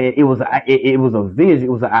know what I'm saying? It was a vision.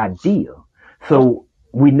 It was an idea. So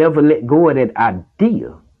we never let go of that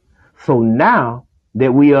idea. So now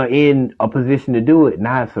that we are in a position to do it,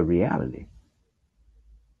 now it's a reality.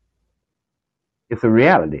 It's a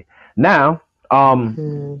reality. Now,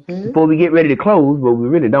 before we get ready to close, but we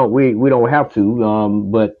really don't. We don't have to.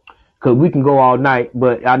 But because we can go all night.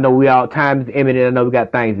 But I know time is imminent. I know we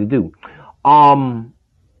got things to do.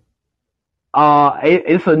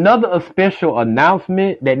 It's another special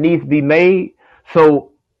announcement that needs to be made.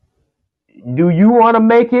 So, do you want to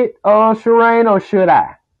make it, Shireen, or should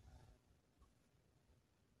I?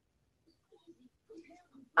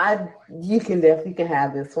 You can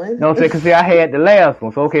have this one. No, I'm saying, because I had the last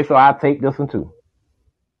one. So okay, so I'll take this one too.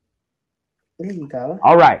 There you go.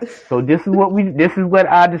 All right. So this is what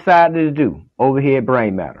I decided to do over here at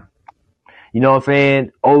Brain Matter. You know what I'm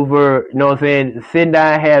saying? Sitting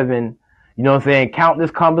down having, you know what I'm saying, countless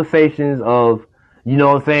conversations of, you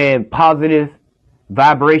know what I'm saying, positive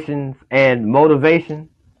vibrations and motivation.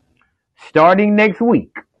 Starting next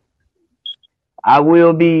week, I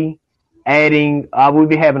will be having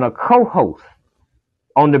a co-host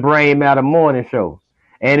on the Brain Matter Morning Show.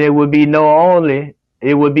 And it would be the only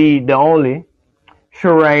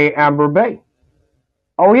Shireen Amber Bay.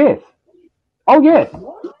 Oh yes. Yes.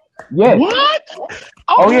 What?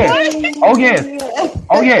 Oh yes. Oh yes.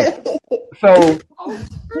 Oh yes. So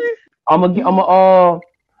I'm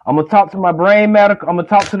gonna talk to my Brain Matter. I'm gonna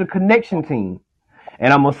talk to the connection team,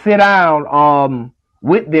 and I'm gonna sit down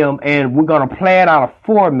with them, and we're gonna plan out a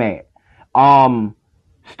format.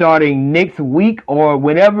 Starting next week or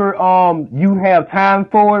whenever you have time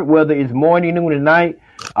for it, whether it's morning, noon, or night.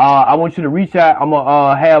 I want you to reach out. I'm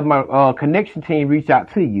gonna have my connection team reach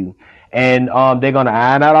out to you, and they're gonna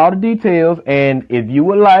iron out all the details. And if you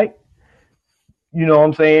would like, you know what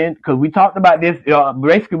I'm saying, because we talked about this.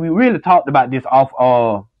 Basically, we really talked about this off.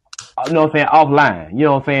 You know what I'm saying, offline. You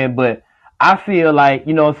know what I'm saying, but I feel like,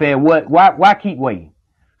 you know what I'm saying, why keep waiting?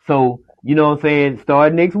 So you know what I'm saying,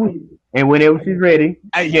 start next week. And whenever she's ready,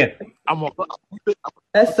 yes.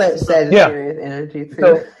 That's such Sagittarius energy too.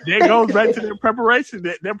 So that goes back to their preparation,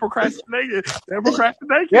 their procrastination.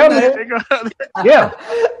 Yeah, man. Yeah,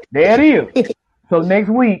 there it is. So next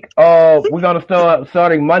week, we're gonna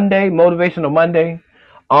starting Monday, Motivational Monday.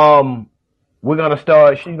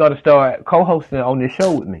 She's gonna start co-hosting on this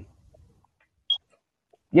show with me.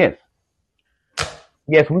 Yes,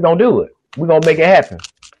 we're gonna do it. We're gonna make it happen.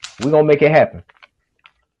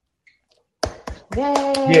 Yay.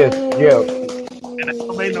 Yes, yeah. It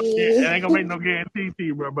ain't gonna make no guarantee to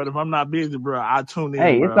you, bro. But if I'm not busy, bro, I tune in.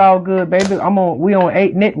 Hey, bro. It's all good, baby. We on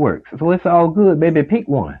 8 networks, so it's all good, baby. Pick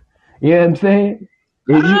one. You know what I'm saying?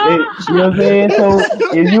 You know what I'm saying? So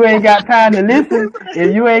if you ain't got time to listen,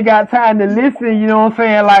 you know what I'm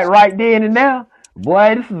saying, like right then and now,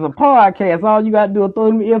 boy, this is a podcast. All you gotta do is throw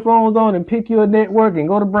them earphones on and pick your network and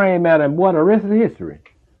go to Brain Matter, and boy, the rest is history.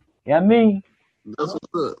 You know what I mean? That's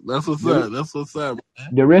what's up. Man.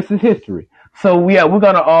 The rest is history. So yeah, we're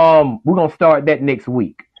gonna start that next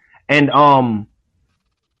week. And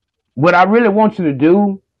what I really want you to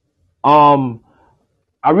do, I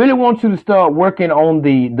really want you to start working on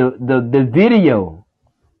the video,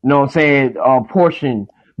 you know what I'm saying, portion,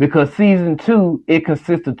 because season 2, it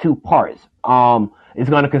consists of 2 parts. It's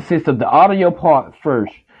gonna consist of the audio part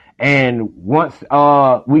first, and once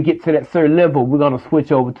we get to that certain level, we're gonna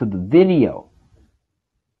switch over to the video.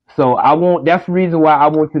 So that's the reason why I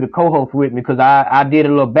want you to co-host with me, because I did a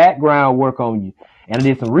little background work on you, and I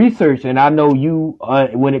did some research, and I know you,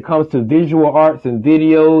 when it comes to visual arts and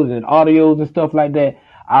videos and audios and stuff like that,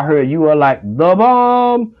 I heard you are like the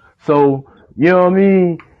bomb. So, you know what I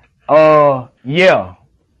mean? Yeah.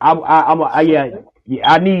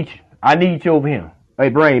 I need you over here. Hey,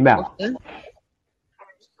 Brain Matter.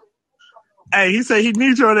 Hey, he said he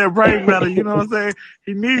needs you over there, Brain Matter. You know what I'm saying?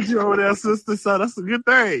 He needs you over there, sister. So that's a good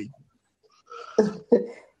thing.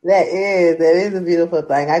 That is a beautiful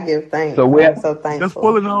thing. I give thanks. So I'm so thankful.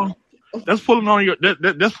 That's pulling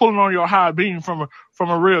on your high being from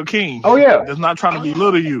a real king. Oh yeah. That's not trying to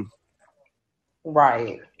belittle you.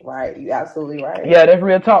 Right. You're absolutely right. Yeah, that's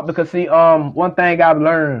real talk, because see, one thing I've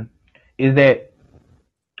learned is that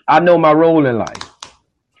I know my role in life.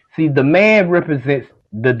 See, the man represents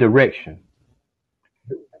the direction.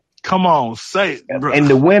 Come on, say it, bro. And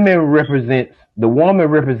the woman represents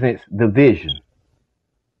the vision.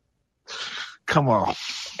 Come on.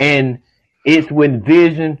 And it's when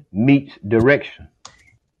vision meets direction.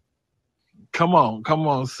 Come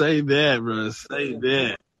on, say that, bro. Say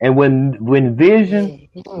that. And when vision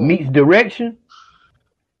meets direction,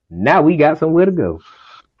 now we got somewhere to go.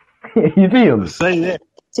 You feel me? Say that.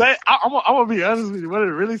 I'm gonna be honest with you. What it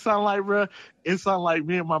really sound like, bro? It sound like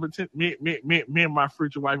me and my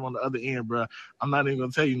future wife on the other end, bro. I'm not even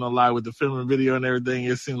gonna tell you no lie with the filming video and everything.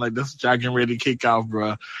 It seems like that's what y'all getting ready to kick off,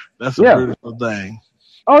 bro. That's a beautiful thing.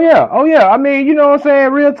 Oh yeah. I mean, you know what I'm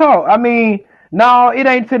saying? Real talk. I mean, no, it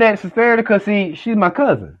ain't to that sincerity because she's my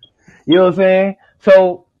cousin. You know what I'm saying?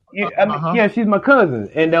 So, yeah, she's my cousin,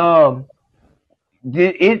 and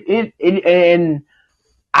and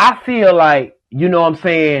I feel like, you know what I'm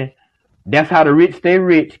saying, that's how the rich stay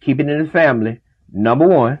rich, keep it in the family, number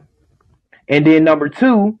one. And then number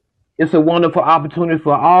two, it's a wonderful opportunity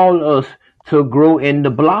for all of us to grow and to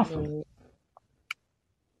blossom.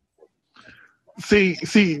 See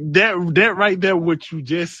that right there, what you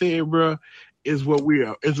just said, bro, is what we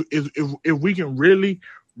are. If we can really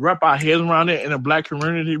wrap our heads around it in the Black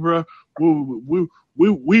community, bro, we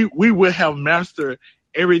will have mastered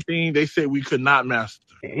everything they said we could not master.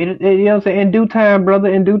 You know what I'm saying? In due time, brother.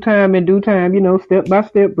 In due time. You know, step by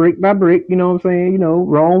step, brick by brick. You know what I'm saying? You know,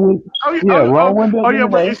 wrong.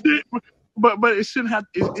 But it shouldn't have.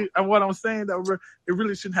 What I'm saying though, bro, it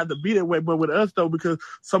really shouldn't have to be that way. But with us though, because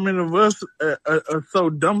so many of us are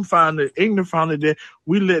so dumbfounded, ignorant that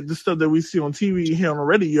we let the stuff that we see on TV and hear on the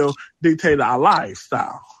radio dictate our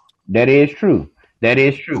lifestyle. That is true.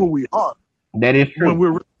 Who we are. That is true.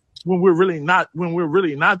 When we're really not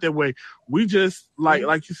that way. We just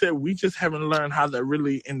like you said, we just haven't learned how to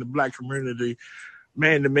really in the Black community,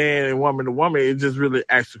 man to man and woman to woman, it just really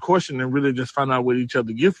ask the question and really just find out what each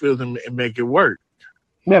other gift is and make it work.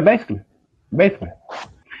 Yeah, basically. You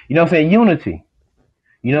know what I'm saying? Unity.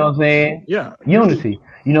 You know what I'm saying? Yeah. Unity.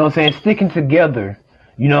 You know what I'm saying? Sticking together.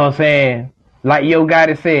 You know what I'm saying? Like your guy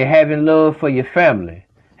that said, having love for your family.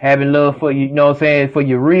 Having love for you know what I'm saying, for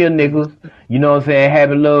your real niggas, you know what I'm saying,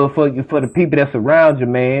 having love for the people that's around you,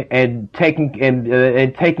 man, and taking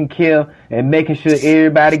care and making sure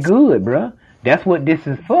everybody good, bro. That's what this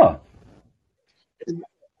is for.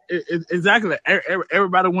 Exactly.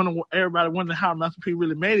 Everybody wonder how Master P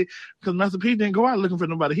really made it, because Master P didn't go out looking for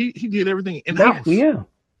nobody. He did everything in house. Yeah,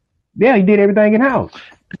 he did everything in house.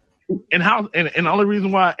 And the only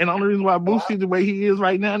reason why Boosie the way he is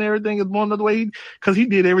right now and everything is born the way because he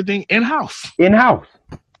did everything in house. In house.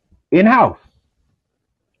 And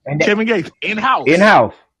Kevin Gates in house.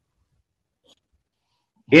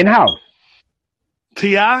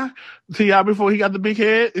 T.I. before he got the big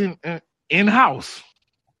head in house.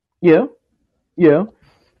 Yeah.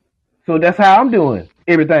 So that's how I'm doing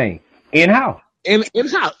everything in house. In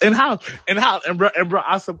house, and bro,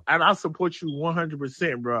 I support you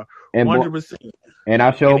 100%, bro. 100%. And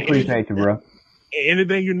I sure appreciate you, bro.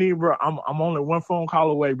 Anything you need, bro, I'm only one phone call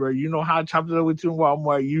away, bro. You know how I chopped it up with you in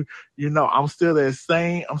Walmart. You know I'm still that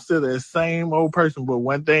same old person. But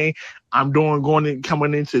one thing I'm doing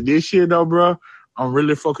coming into this year though, bro, I'm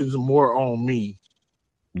really focusing more on me.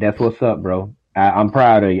 That's what's up, bro. I'm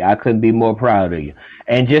proud of you. I couldn't be more proud of you.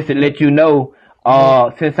 And just to let you know,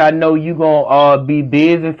 since I know you gonna be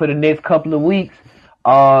busy for the next couple of weeks,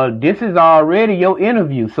 this is already your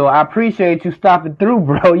interview, so I appreciate you stopping through,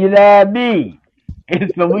 bro. You know what I mean?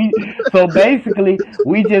 And so basically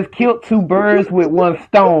we just killed two birds with one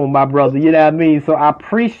stone, my brother. You know what I mean? So I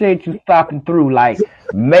appreciate you stopping through like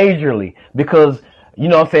majorly, because you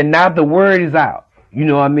know what I'm saying, now the word is out. You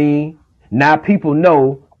know what I mean? Now people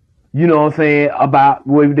know, you know what I'm saying, about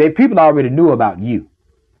people already knew about you.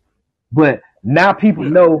 But now people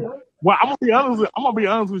know. Well, I'm gonna be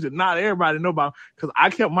honest with you. Not everybody know about, because I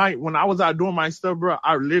kept when I was out doing my stuff, bro.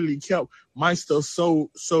 I literally kept my stuff so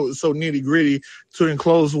nitty gritty to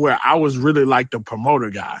enclose where I was really like the promoter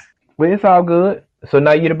guy. Well, it's all good. So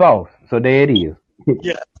now you're the boss. So there it is.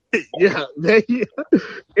 Yeah.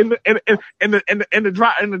 In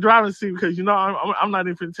the driving seat, because you know I'm not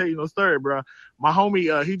even finna tell you no story, bro. My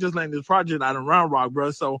homie, he just landed this project out in Round Rock,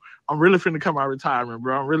 bro. So I'm really finna come out of retirement,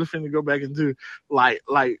 bro. I'm really finna go back into like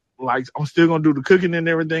I'm still gonna do the cooking and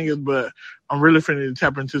everything, but I'm really finna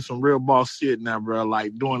tap into some real boss shit now, bro.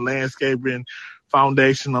 Like doing landscaping,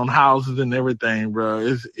 foundation on houses and everything, bro.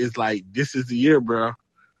 It's like this is the year, bro.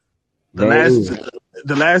 The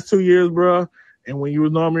last 2 years, bro. And when you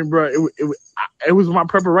was knowing me, bro, it was my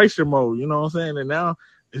preparation mode. You know what I'm saying? And now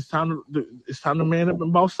it's time to man up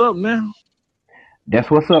and boss up now. That's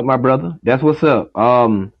what's up, my brother. That's what's up.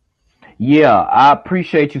 Yeah, I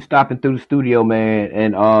appreciate you stopping through the studio, man,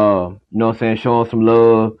 and you know what I'm saying, showing some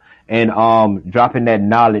love and dropping that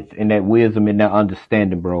knowledge and that wisdom and that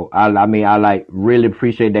understanding, bro. I mean, I like really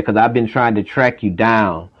appreciate that because I've been trying to track you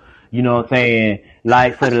down, you know what I'm saying,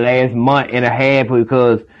 like for the last month and a half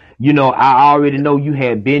because you know I already know you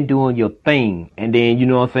had been doing your thing, and then you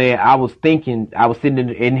know what I'm saying, I was sitting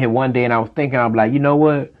in here one day and I was thinking, I'm like, you know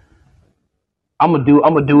what? I'm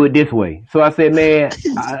gonna do it this way. So I said, man,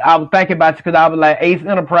 I was thinking about you because I was like Ace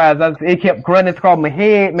Enterprise. It kept running across my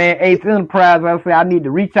head, man. Ace Enterprise. I said I need to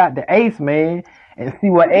reach out to Ace, man, and see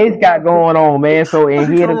what Ace got going on, man. So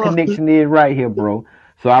and here the connection is right here, bro.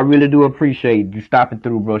 So I really do appreciate you stopping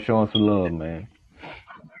through, bro, showing some love, man.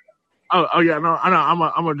 Oh yeah, no, I know. I'm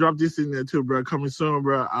gonna drop this in there too, bro. Coming soon,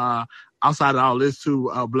 bro. Outside of all this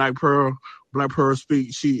too, Black Pearl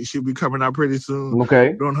speak. She'll be coming out pretty soon.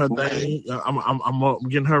 Okay. Doing her thing. I'm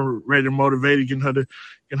getting her ready, motivated, getting her to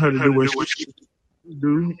do what she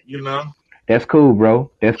do. You know. That's cool,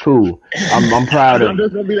 bro. That's cool. I'm proud of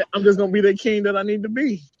you. I'm just gonna be the king that I need to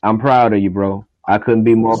be. I'm proud of you, bro. I couldn't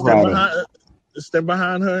be more proud of you. Step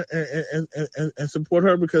behind her and support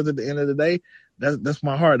her because at the end of the day, that's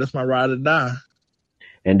my heart. That's my ride or die.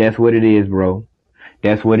 And that's what it is, bro.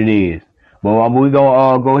 That's what it is. Well, we're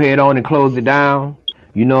going to go ahead on and close it down,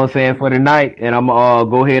 you know what I'm saying, for the night. And I'm going to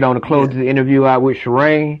go ahead on and close the interview out with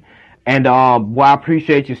Sherane. And well, I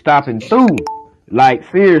appreciate you stopping through.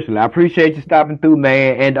 Like, seriously, I appreciate you stopping through,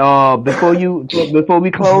 man. And before we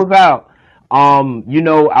close out, you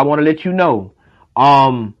know, I want to let you know,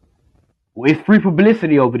 it's free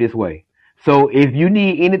publicity over this way. So if you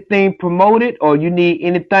need anything promoted or you need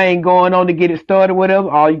anything going on to get it started, whatever,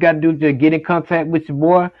 all you got to do is just get in contact with your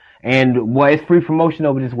boy. And boy, it's free promotion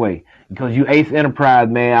over this way because you Ace Enterprise,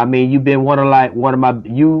 man. I mean, you've been one of my,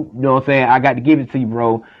 you know what I'm saying? I got to give it to you,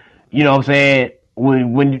 bro. You know what I'm saying?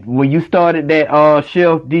 When you started that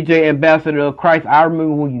Shelf DJ Ambassador of Christ, I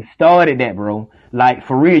remember when you started that, bro. Like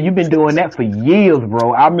for real, you've been doing that for years,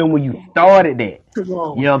 bro. I remember when you started that. You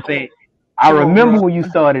know what I'm saying? I remember when you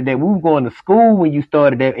started that. We were going to school when you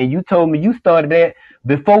started that, and you told me you started that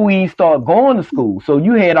before we started going to school. So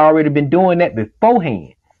you had already been doing that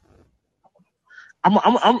beforehand.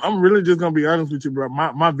 I'm really just gonna be honest with you, bro.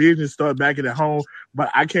 My vision started back at home,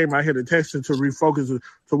 but I came out here to Texas to refocus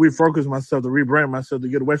myself, to rebrand myself, to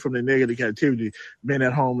get away from the negative activity, being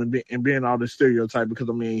at home and being all the stereotype.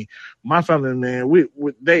 Because I mean, my family, man,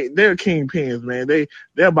 they're kingpins, man. They're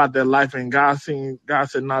about their life, and God said,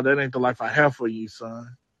 no, that ain't the life I have for you,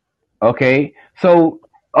 son. Okay, so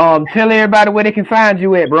tell everybody where they can find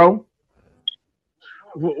you at, bro.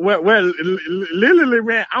 Well, literally,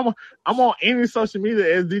 man, I'm on any social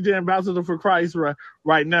media as DJ Ambassador for Christ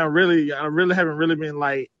right now. Really, I really haven't really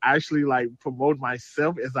been actually promote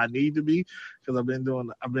myself as I need to be because I've been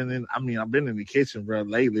in the kitchen, bro,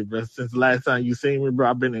 lately, bro. Since the last time you seen me, bro,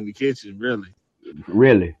 I've been in the kitchen, really.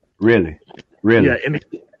 Yeah,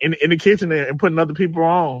 in the kitchen and putting other people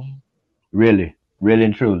on. Really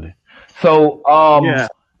and truly. So, yeah.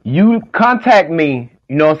 You contact me.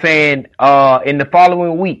 You know what I'm saying, in the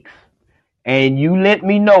following weeks, and you let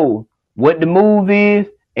me know what the move is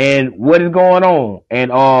and what is going on,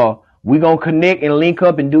 and we're going to connect and link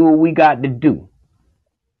up and do what we got to do.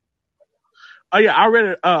 Oh yeah, I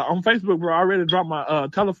already on Facebook, bro. I already dropped my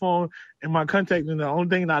telephone and my contact, and the only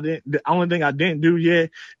thing I didn't do yet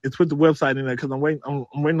is put the website in there because I'm waiting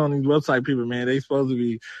on these website people, man. They supposed to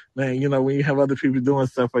be, man. You know, when you have other people doing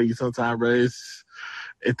stuff for you, sometimes, bro,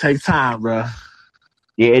 it takes time, bro.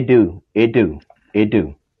 Yeah, it do. But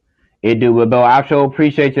though I sure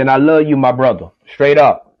appreciate you, and I love you, my brother. Straight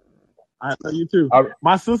up. I love you too.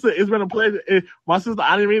 My sister, it's been a pleasure. My sister,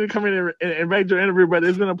 I didn't mean to come in and make your interview, but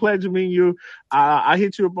it's been a pleasure meeting you. I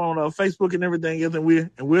hit you up on Facebook and everything else, and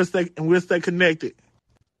we'll stay connected.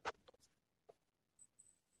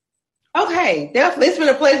 Okay, definitely. It's been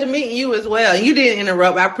a pleasure meeting you as well. You didn't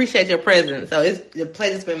interrupt. I appreciate your presence. So the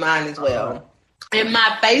pleasure's been mine as well. And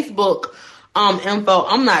my Facebook info,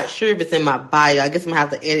 I'm not sure if it's in my bio. I guess I'm gonna have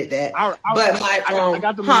to edit that. I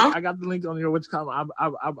got the link. I got the link on your which comment.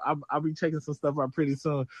 I'll be checking some stuff out pretty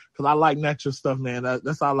soon because I like natural stuff, man.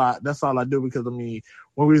 That's all I do because I mean,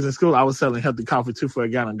 when we was in school, I was selling healthy coffee too for a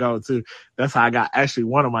gallon gold too. That's how I got actually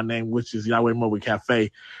one of my name, which is Yahweh Mobile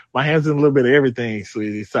Cafe. My hands in a little bit of everything,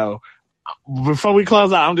 sweetie. So before we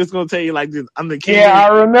close out, I'm just gonna tell you like this: I'm the king. Yeah, I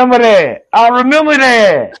remember that.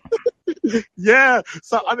 Yeah,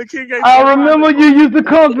 so I'm the king. I remember you used to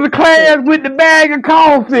come to the class with the bag of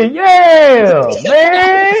coffee. Yeah,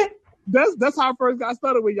 man. That's how I first got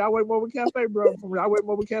started with Yahweh Mobile Cafe, bro. From Yahweh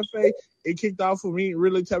Mobile Cafe, it kicked off for me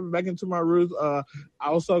really tapping back into my roots. I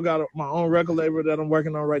also got my own record label that I'm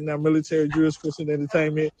working on right now, Military Jewish Christian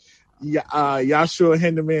Entertainment, Yahshua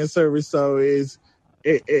Handyman Service. So it's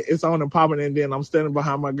on and popping, and then I'm standing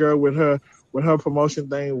behind my girl with her promotion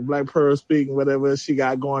thing, with Black Pearl Speaking, whatever she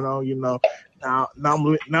got going on, you know. Now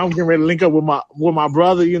I'm getting ready to link up with my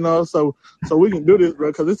brother, you know, so we can do this,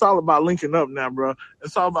 bro, because it's all about linking up now, bro.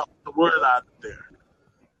 It's all about the word out there.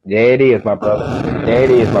 There it is, my brother. There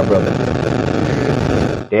it is, my brother.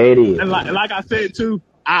 There it is. And like I said too,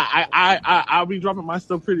 I'll be dropping my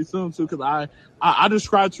stuff pretty soon too, because I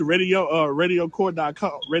subscribe to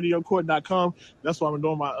radiocord.com. That's why I'm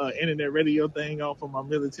doing my internet radio thing on for my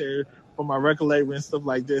military, for my record label and stuff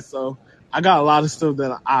like this. So I got a lot of stuff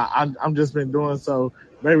that I'm just been doing. So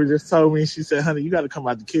baby just told me, she said, honey, you got to come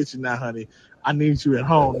out the kitchen now, honey. I need you at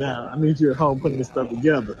home now. I need you at home putting this stuff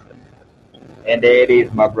together. And there it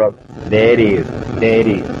is, my brother. There it is. There it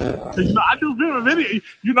is. You know, I do film and video.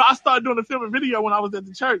 You know, I started doing the film and video when I was at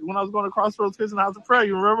the church, when I was going to Crossroads Christian House of Prayer.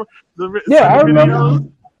 You remember? I remember.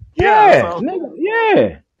 Videos? Yeah, so,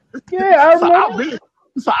 I remember.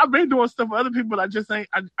 So I've been doing stuff for other people, but I just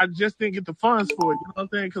didn't get the funds for it. You know what I'm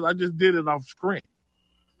saying? Because I just did it off screen.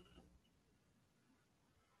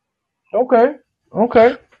 Okay.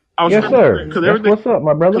 Yes, sir. That's what's up,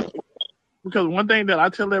 my brother. Because one thing that I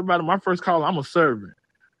tell everybody, my first call, I'm a servant.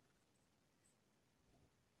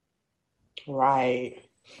 Right.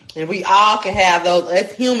 And we all can have those,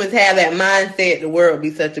 as humans have that mindset, the world would be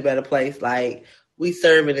such a better place. Like, we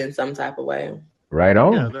serve it in some type of way. Right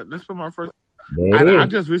on. Yeah, that's for my first. I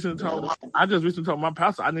just recently told my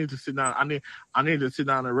pastor I need to sit down. I need to sit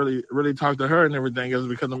down and really talk to her and everything else,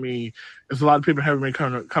 because I mean, there's a lot of people haven't been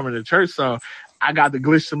coming to church, so I got the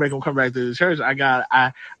glitch to make them come back to the church.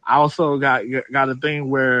 I also got a thing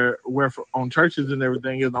where on churches and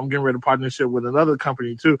everything is I'm getting ready to partnership with another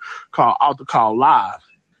company too called Altar Call Live.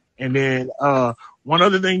 And then one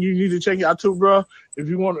other thing you need to check out too, bro, if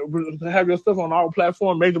you want to have your stuff on our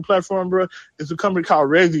platform, major platform, bro, it's a company called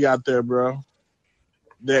Resi out there, bro.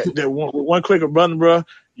 That one click of button, bro.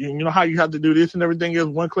 You know how you have to do this and everything is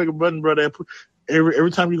one click of button, bro. That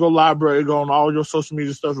every time you go live, bro, it go on all your social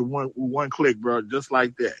media stuff with one click, bro, just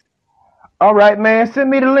like that. All right, man.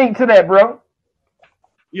 Send me the link to that, bro.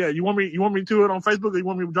 Yeah, you want me to do it on Facebook, or you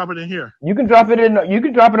want me to drop it in here? You can drop it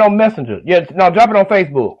on Messenger. Yeah, no, drop it on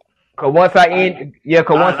Facebook. Cause once I end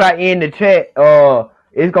the chat,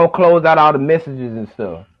 it's gonna close out all the messages and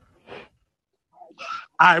stuff.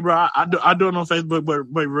 All right, bro. I do it on Facebook, but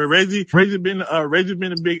Reggie been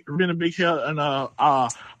a big help, and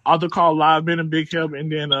Altar Call Live been a big help,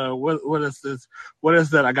 and then what is this? What is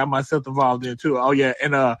that? I got myself involved in too. Oh yeah,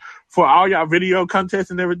 and for all y'all video contests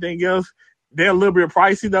and everything else, they're a little bit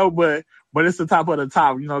pricey though, but it's the top of the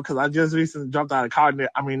top, you know, because I just recently jumped out of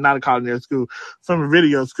not a culinary school, from a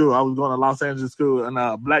video school. I was going to Los Angeles school, and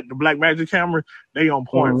the Black Magic camera, they on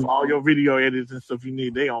point for all your video edits and stuff you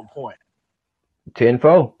need. They on point.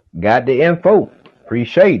 10-4. Got the info.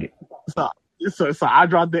 Appreciate it. So I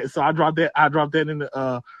dropped that. I dropped that in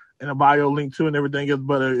the bio link too and everything else.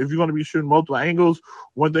 But if you're going to be shooting multiple angles,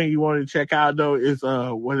 one thing you want to check out though is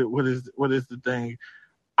what is the thing?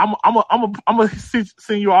 I'm gonna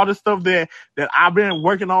send you all the stuff that I've been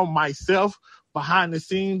working on myself behind the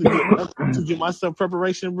scenes to get myself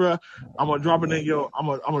preparation, bro. I'm gonna drop it in I'm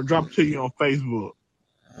gonna drop it to you on Facebook.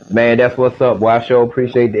 Man, that's what's up. Well, I sure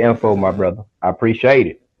appreciate the info, my brother. I appreciate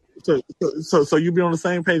it. So you be on the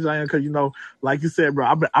same page I am, because, you know, like you said,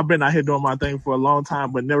 bro, I've been out here doing my thing for a long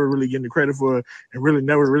time, but never really getting the credit for it, and really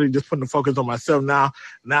never really just putting the focus on myself. Now,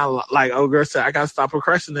 like old girl said, I gotta stop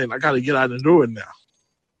procrastinating. I gotta get out and do it now.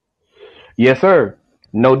 Yes, sir.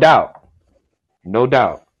 No doubt.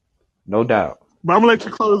 But I'm gonna let you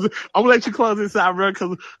close it. I'm gonna let you close this out, bro,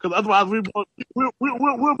 because otherwise we'll be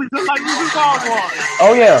just like we just called one.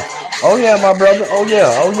 Oh yeah, my brother. Oh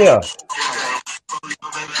yeah.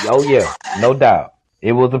 No doubt.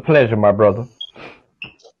 It was a pleasure, my brother.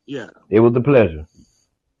 Yeah. It was a pleasure.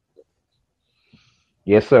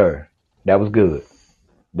 Yes, sir. That was good.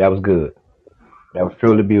 That was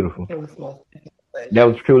truly beautiful.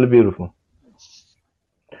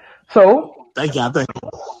 So. Thank you.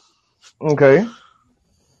 Okay.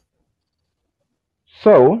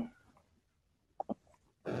 So,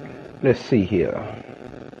 let's see here.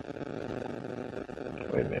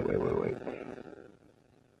 Wait a minute.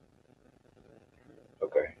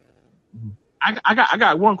 Okay. I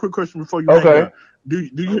got one quick question before you. Okay. Do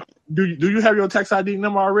you have your tax ID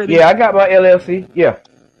number already? Yeah, I got my LLC. Yeah.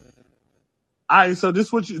 All right, so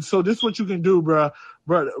this what you can do, bro.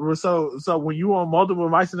 bro. So when you on multiple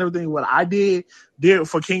mics and everything, what I did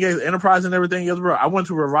for King Ace Enterprise and everything else, bro. I went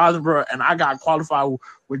to Verizon, bro, and I got qualified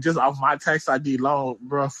with just off my tax ID loan,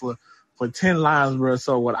 bro, for 10 lines, bro.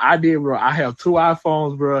 So what I did, bro, I have 2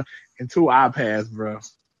 iPhones, bro, and 2 iPads, bro.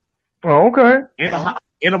 Oh, okay.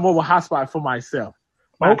 And a mobile hotspot for myself.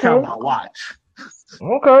 I count my watch.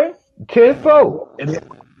 Okay. 10-4.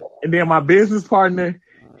 And then my business partner,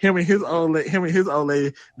 him and his old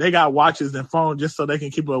lady, they got watches and phones just so they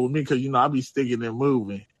can keep up with me because I be sticking and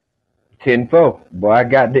moving. 10-4. Boy, I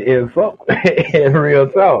got the info. In real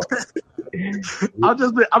talk. I'm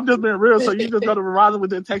just being real. So you just go to Verizon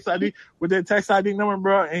with that text ID number,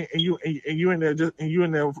 bro, and you in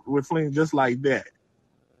there with Fling just like that.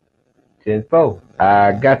 10-4.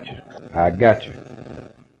 I got you.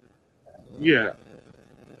 Yeah.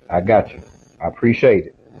 I got you. I appreciate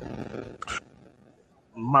it.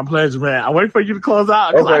 My pleasure, man. I wait for you to close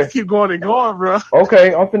out because I keep going and going, bro.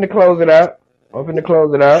 Okay, I'm finna close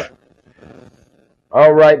it out.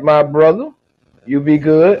 All right, my brother. You be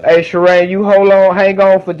good. Hey, Shireen, you hang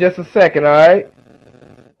on for just a second, all right?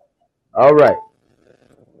 All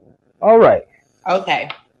right. Okay.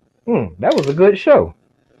 That was a good show.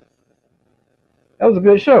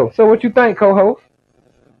 So what you think, co-host?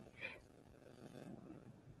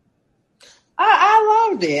 I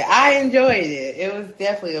loved it. I enjoyed it. It was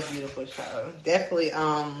definitely a beautiful show. Definitely, it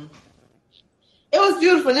was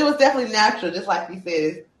beautiful. And it was definitely natural. Just like you said,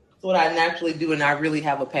 it's what I naturally do, and I really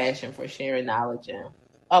have a passion for sharing knowledge and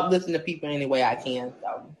uplifting the people any way I can.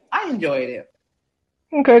 So I enjoyed it.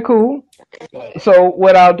 Okay, cool. So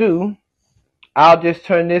what I'll do, I'll just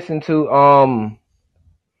turn this into the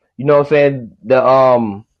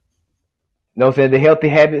healthy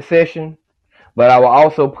habit session. But I will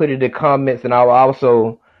also put it in the comments, and I will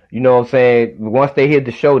also, once they hear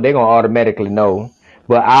the show, they're going to automatically know.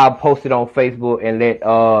 But I'll post it on Facebook and let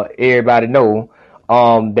everybody know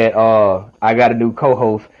that I got a new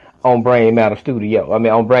co-host on Brain Matter Studio.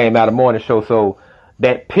 On Brain Matter Morning Show. So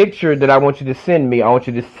that picture that I want you to send me, I want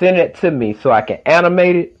you to send it to me so I can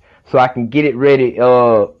animate it, so I can get it ready,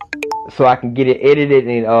 so I can get it edited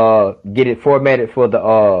and get it formatted for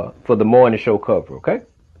the morning show cover, okay?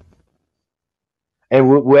 And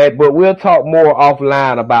we'll talk more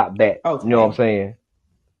offline about that. Okay. You know what I'm saying?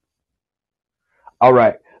 All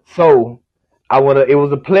right. So it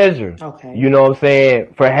was a pleasure. Okay. You know what I'm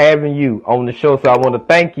saying, for having you on the show. So I want to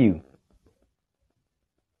thank you.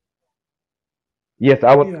 Yes, You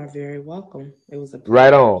are very welcome. It was a pleasure.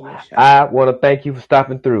 Right on. I want to thank you for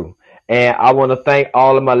stopping through. And I want to thank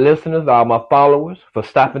all of my listeners, all my followers for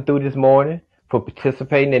stopping through this morning, for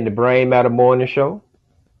participating in the Brain Matter Morning Show.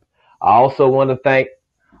 I also want to thank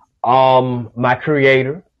my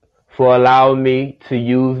creator for allowing me to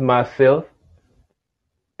use myself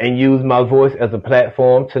and use my voice as a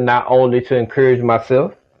platform to not only to encourage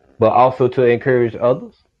myself, but also to encourage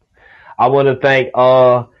others. I want to thank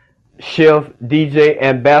Chef DJ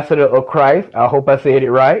Ambassador of Christ, I hope I said it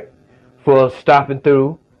right, for stopping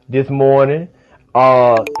through this morning,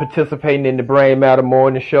 participating in the Brain Matter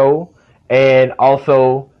Morning Show, and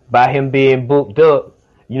also by him being booked up,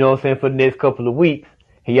 for the next couple of weeks.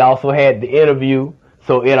 He also had the interview,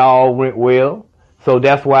 so it all went well. So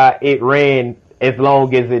that's why it ran as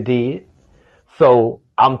long as it did. So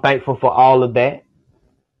I'm thankful for all of that.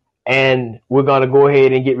 And we're going to go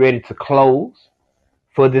ahead and get ready to close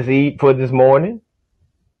for this morning.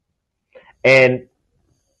 And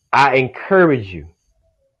I encourage you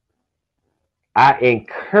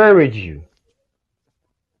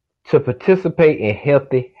to participate in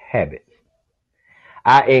healthy habits.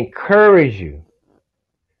 I encourage you,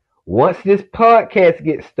 once this podcast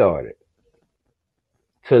gets started,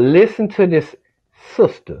 to listen to this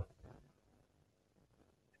sister.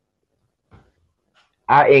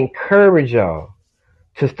 I encourage y'all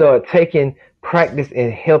to start taking practice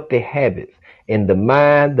in healthy habits in the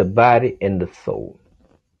mind, the body, and the soul.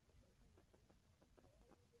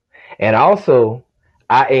 And also,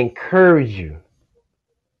 I encourage you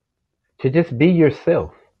to just be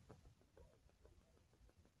yourself.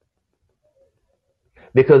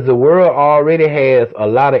 Because the world already has a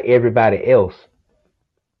lot of everybody else.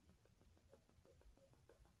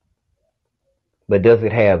 But does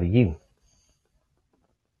it have you?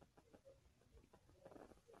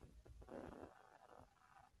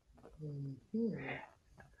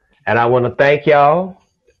 And I want to thank y'all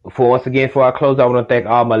once again, before I close, I want to thank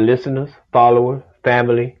all my listeners, followers,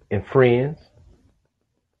 family, and friends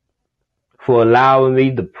for allowing me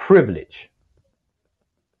the privilege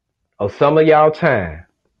of some of y'all time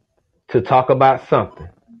to talk about something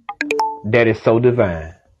that is so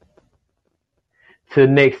divine. Till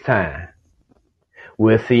next time,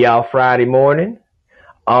 We'll see y'all Friday morning.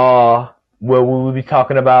 Where we will be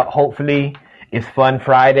talking about, hopefully, it's Fun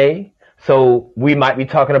Friday. So we might be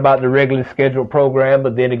talking about the regular scheduled program,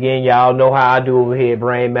 but then again, y'all know how I do over here at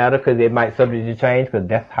Brain Matter, because it might subject to change, because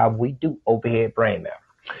that's how we do over here at Brain Matter.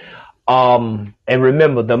 And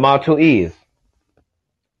remember, the motto is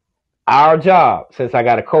our job, since I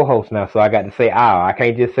got a co-host now, so I got to say our. I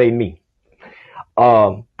can't just say me.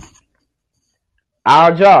 Our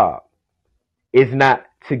job is not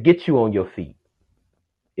to get you on your feet.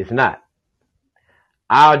 It's not.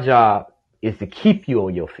 Our job is to keep you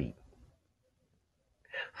on your feet.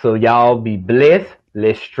 So y'all be blessed,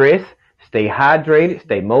 less stress, stay hydrated,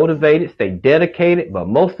 stay motivated, stay dedicated, but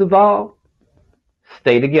most of all,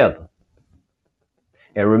 stay together.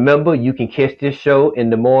 And remember, you can catch this show in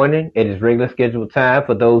the morning at its regular scheduled time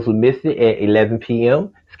for those who missed it at 11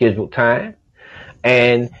 p.m. scheduled time.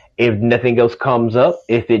 And if nothing else comes up,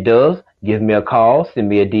 if it does, give me a call, send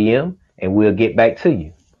me a DM, and we'll get back to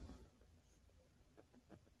you.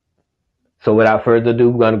 So without further ado,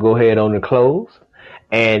 we're going to go ahead on and close.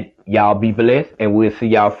 And y'all be blessed, and we'll see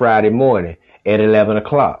y'all Friday morning at 11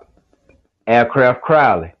 o'clock. Aircraft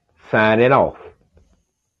Crowley, signing off.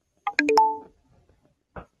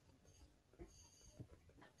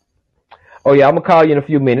 Oh, yeah, I'm going to call you in a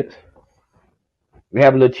few minutes. We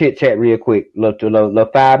have a little chit-chat real quick, little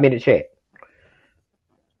 5-minute chat.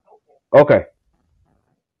 Okay.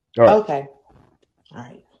 All right. Okay. All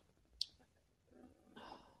right.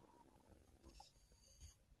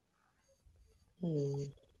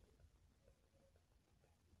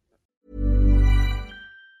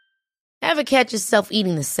 Ever catch yourself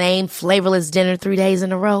eating the same flavorless dinner 3 days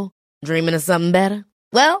in a row? Dreaming of something better?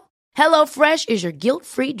 Well, HelloFresh is your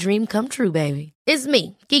guilt-free dream come true, baby. It's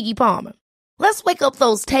me, Keke Palmer. Let's wake up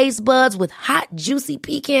those taste buds with hot, juicy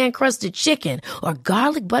pecan-crusted chicken or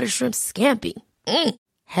garlic butter shrimp scampi.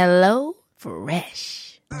 Hello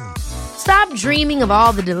Fresh. Stop dreaming of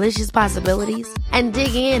all the delicious possibilities and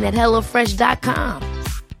dig in at HelloFresh.com.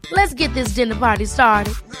 Let's get this dinner party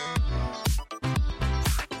started.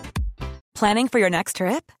 Planning for your next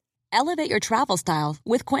trip? Elevate your travel style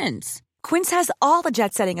with Quince. Quince has all the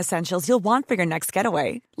jet-setting essentials you'll want for your next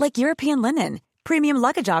getaway, like European linen, premium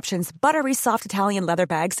luggage options, buttery soft Italian leather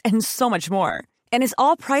bags, and so much more. And is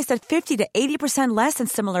all priced at 50 to 80% less than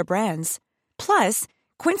similar brands. Plus,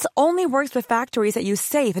 Quince only works with factories that use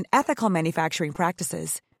safe and ethical manufacturing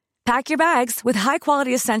practices. Pack your bags with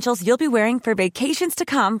high-quality essentials you'll be wearing for vacations to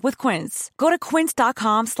come with Quince. Go to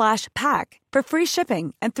quince.com/pack for free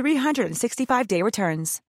shipping and 365-day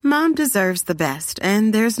returns. Mom deserves the best,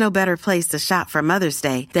 and there's no better place to shop for Mother's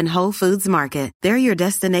Day than Whole Foods Market. They're your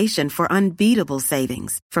destination for unbeatable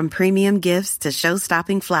savings, from premium gifts to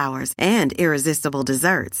show-stopping flowers and irresistible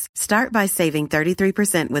desserts. Start by saving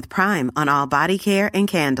 33% with Prime on all body care and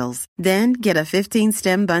candles. Then get a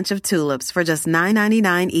 15-stem bunch of tulips for just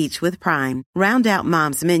 $9.99 each with Prime. Round out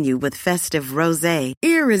Mom's menu with festive rosé,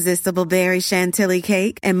 irresistible berry chantilly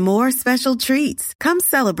cake, and more special treats. Come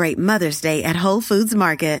celebrate Mother's Day at Whole Foods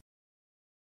Market.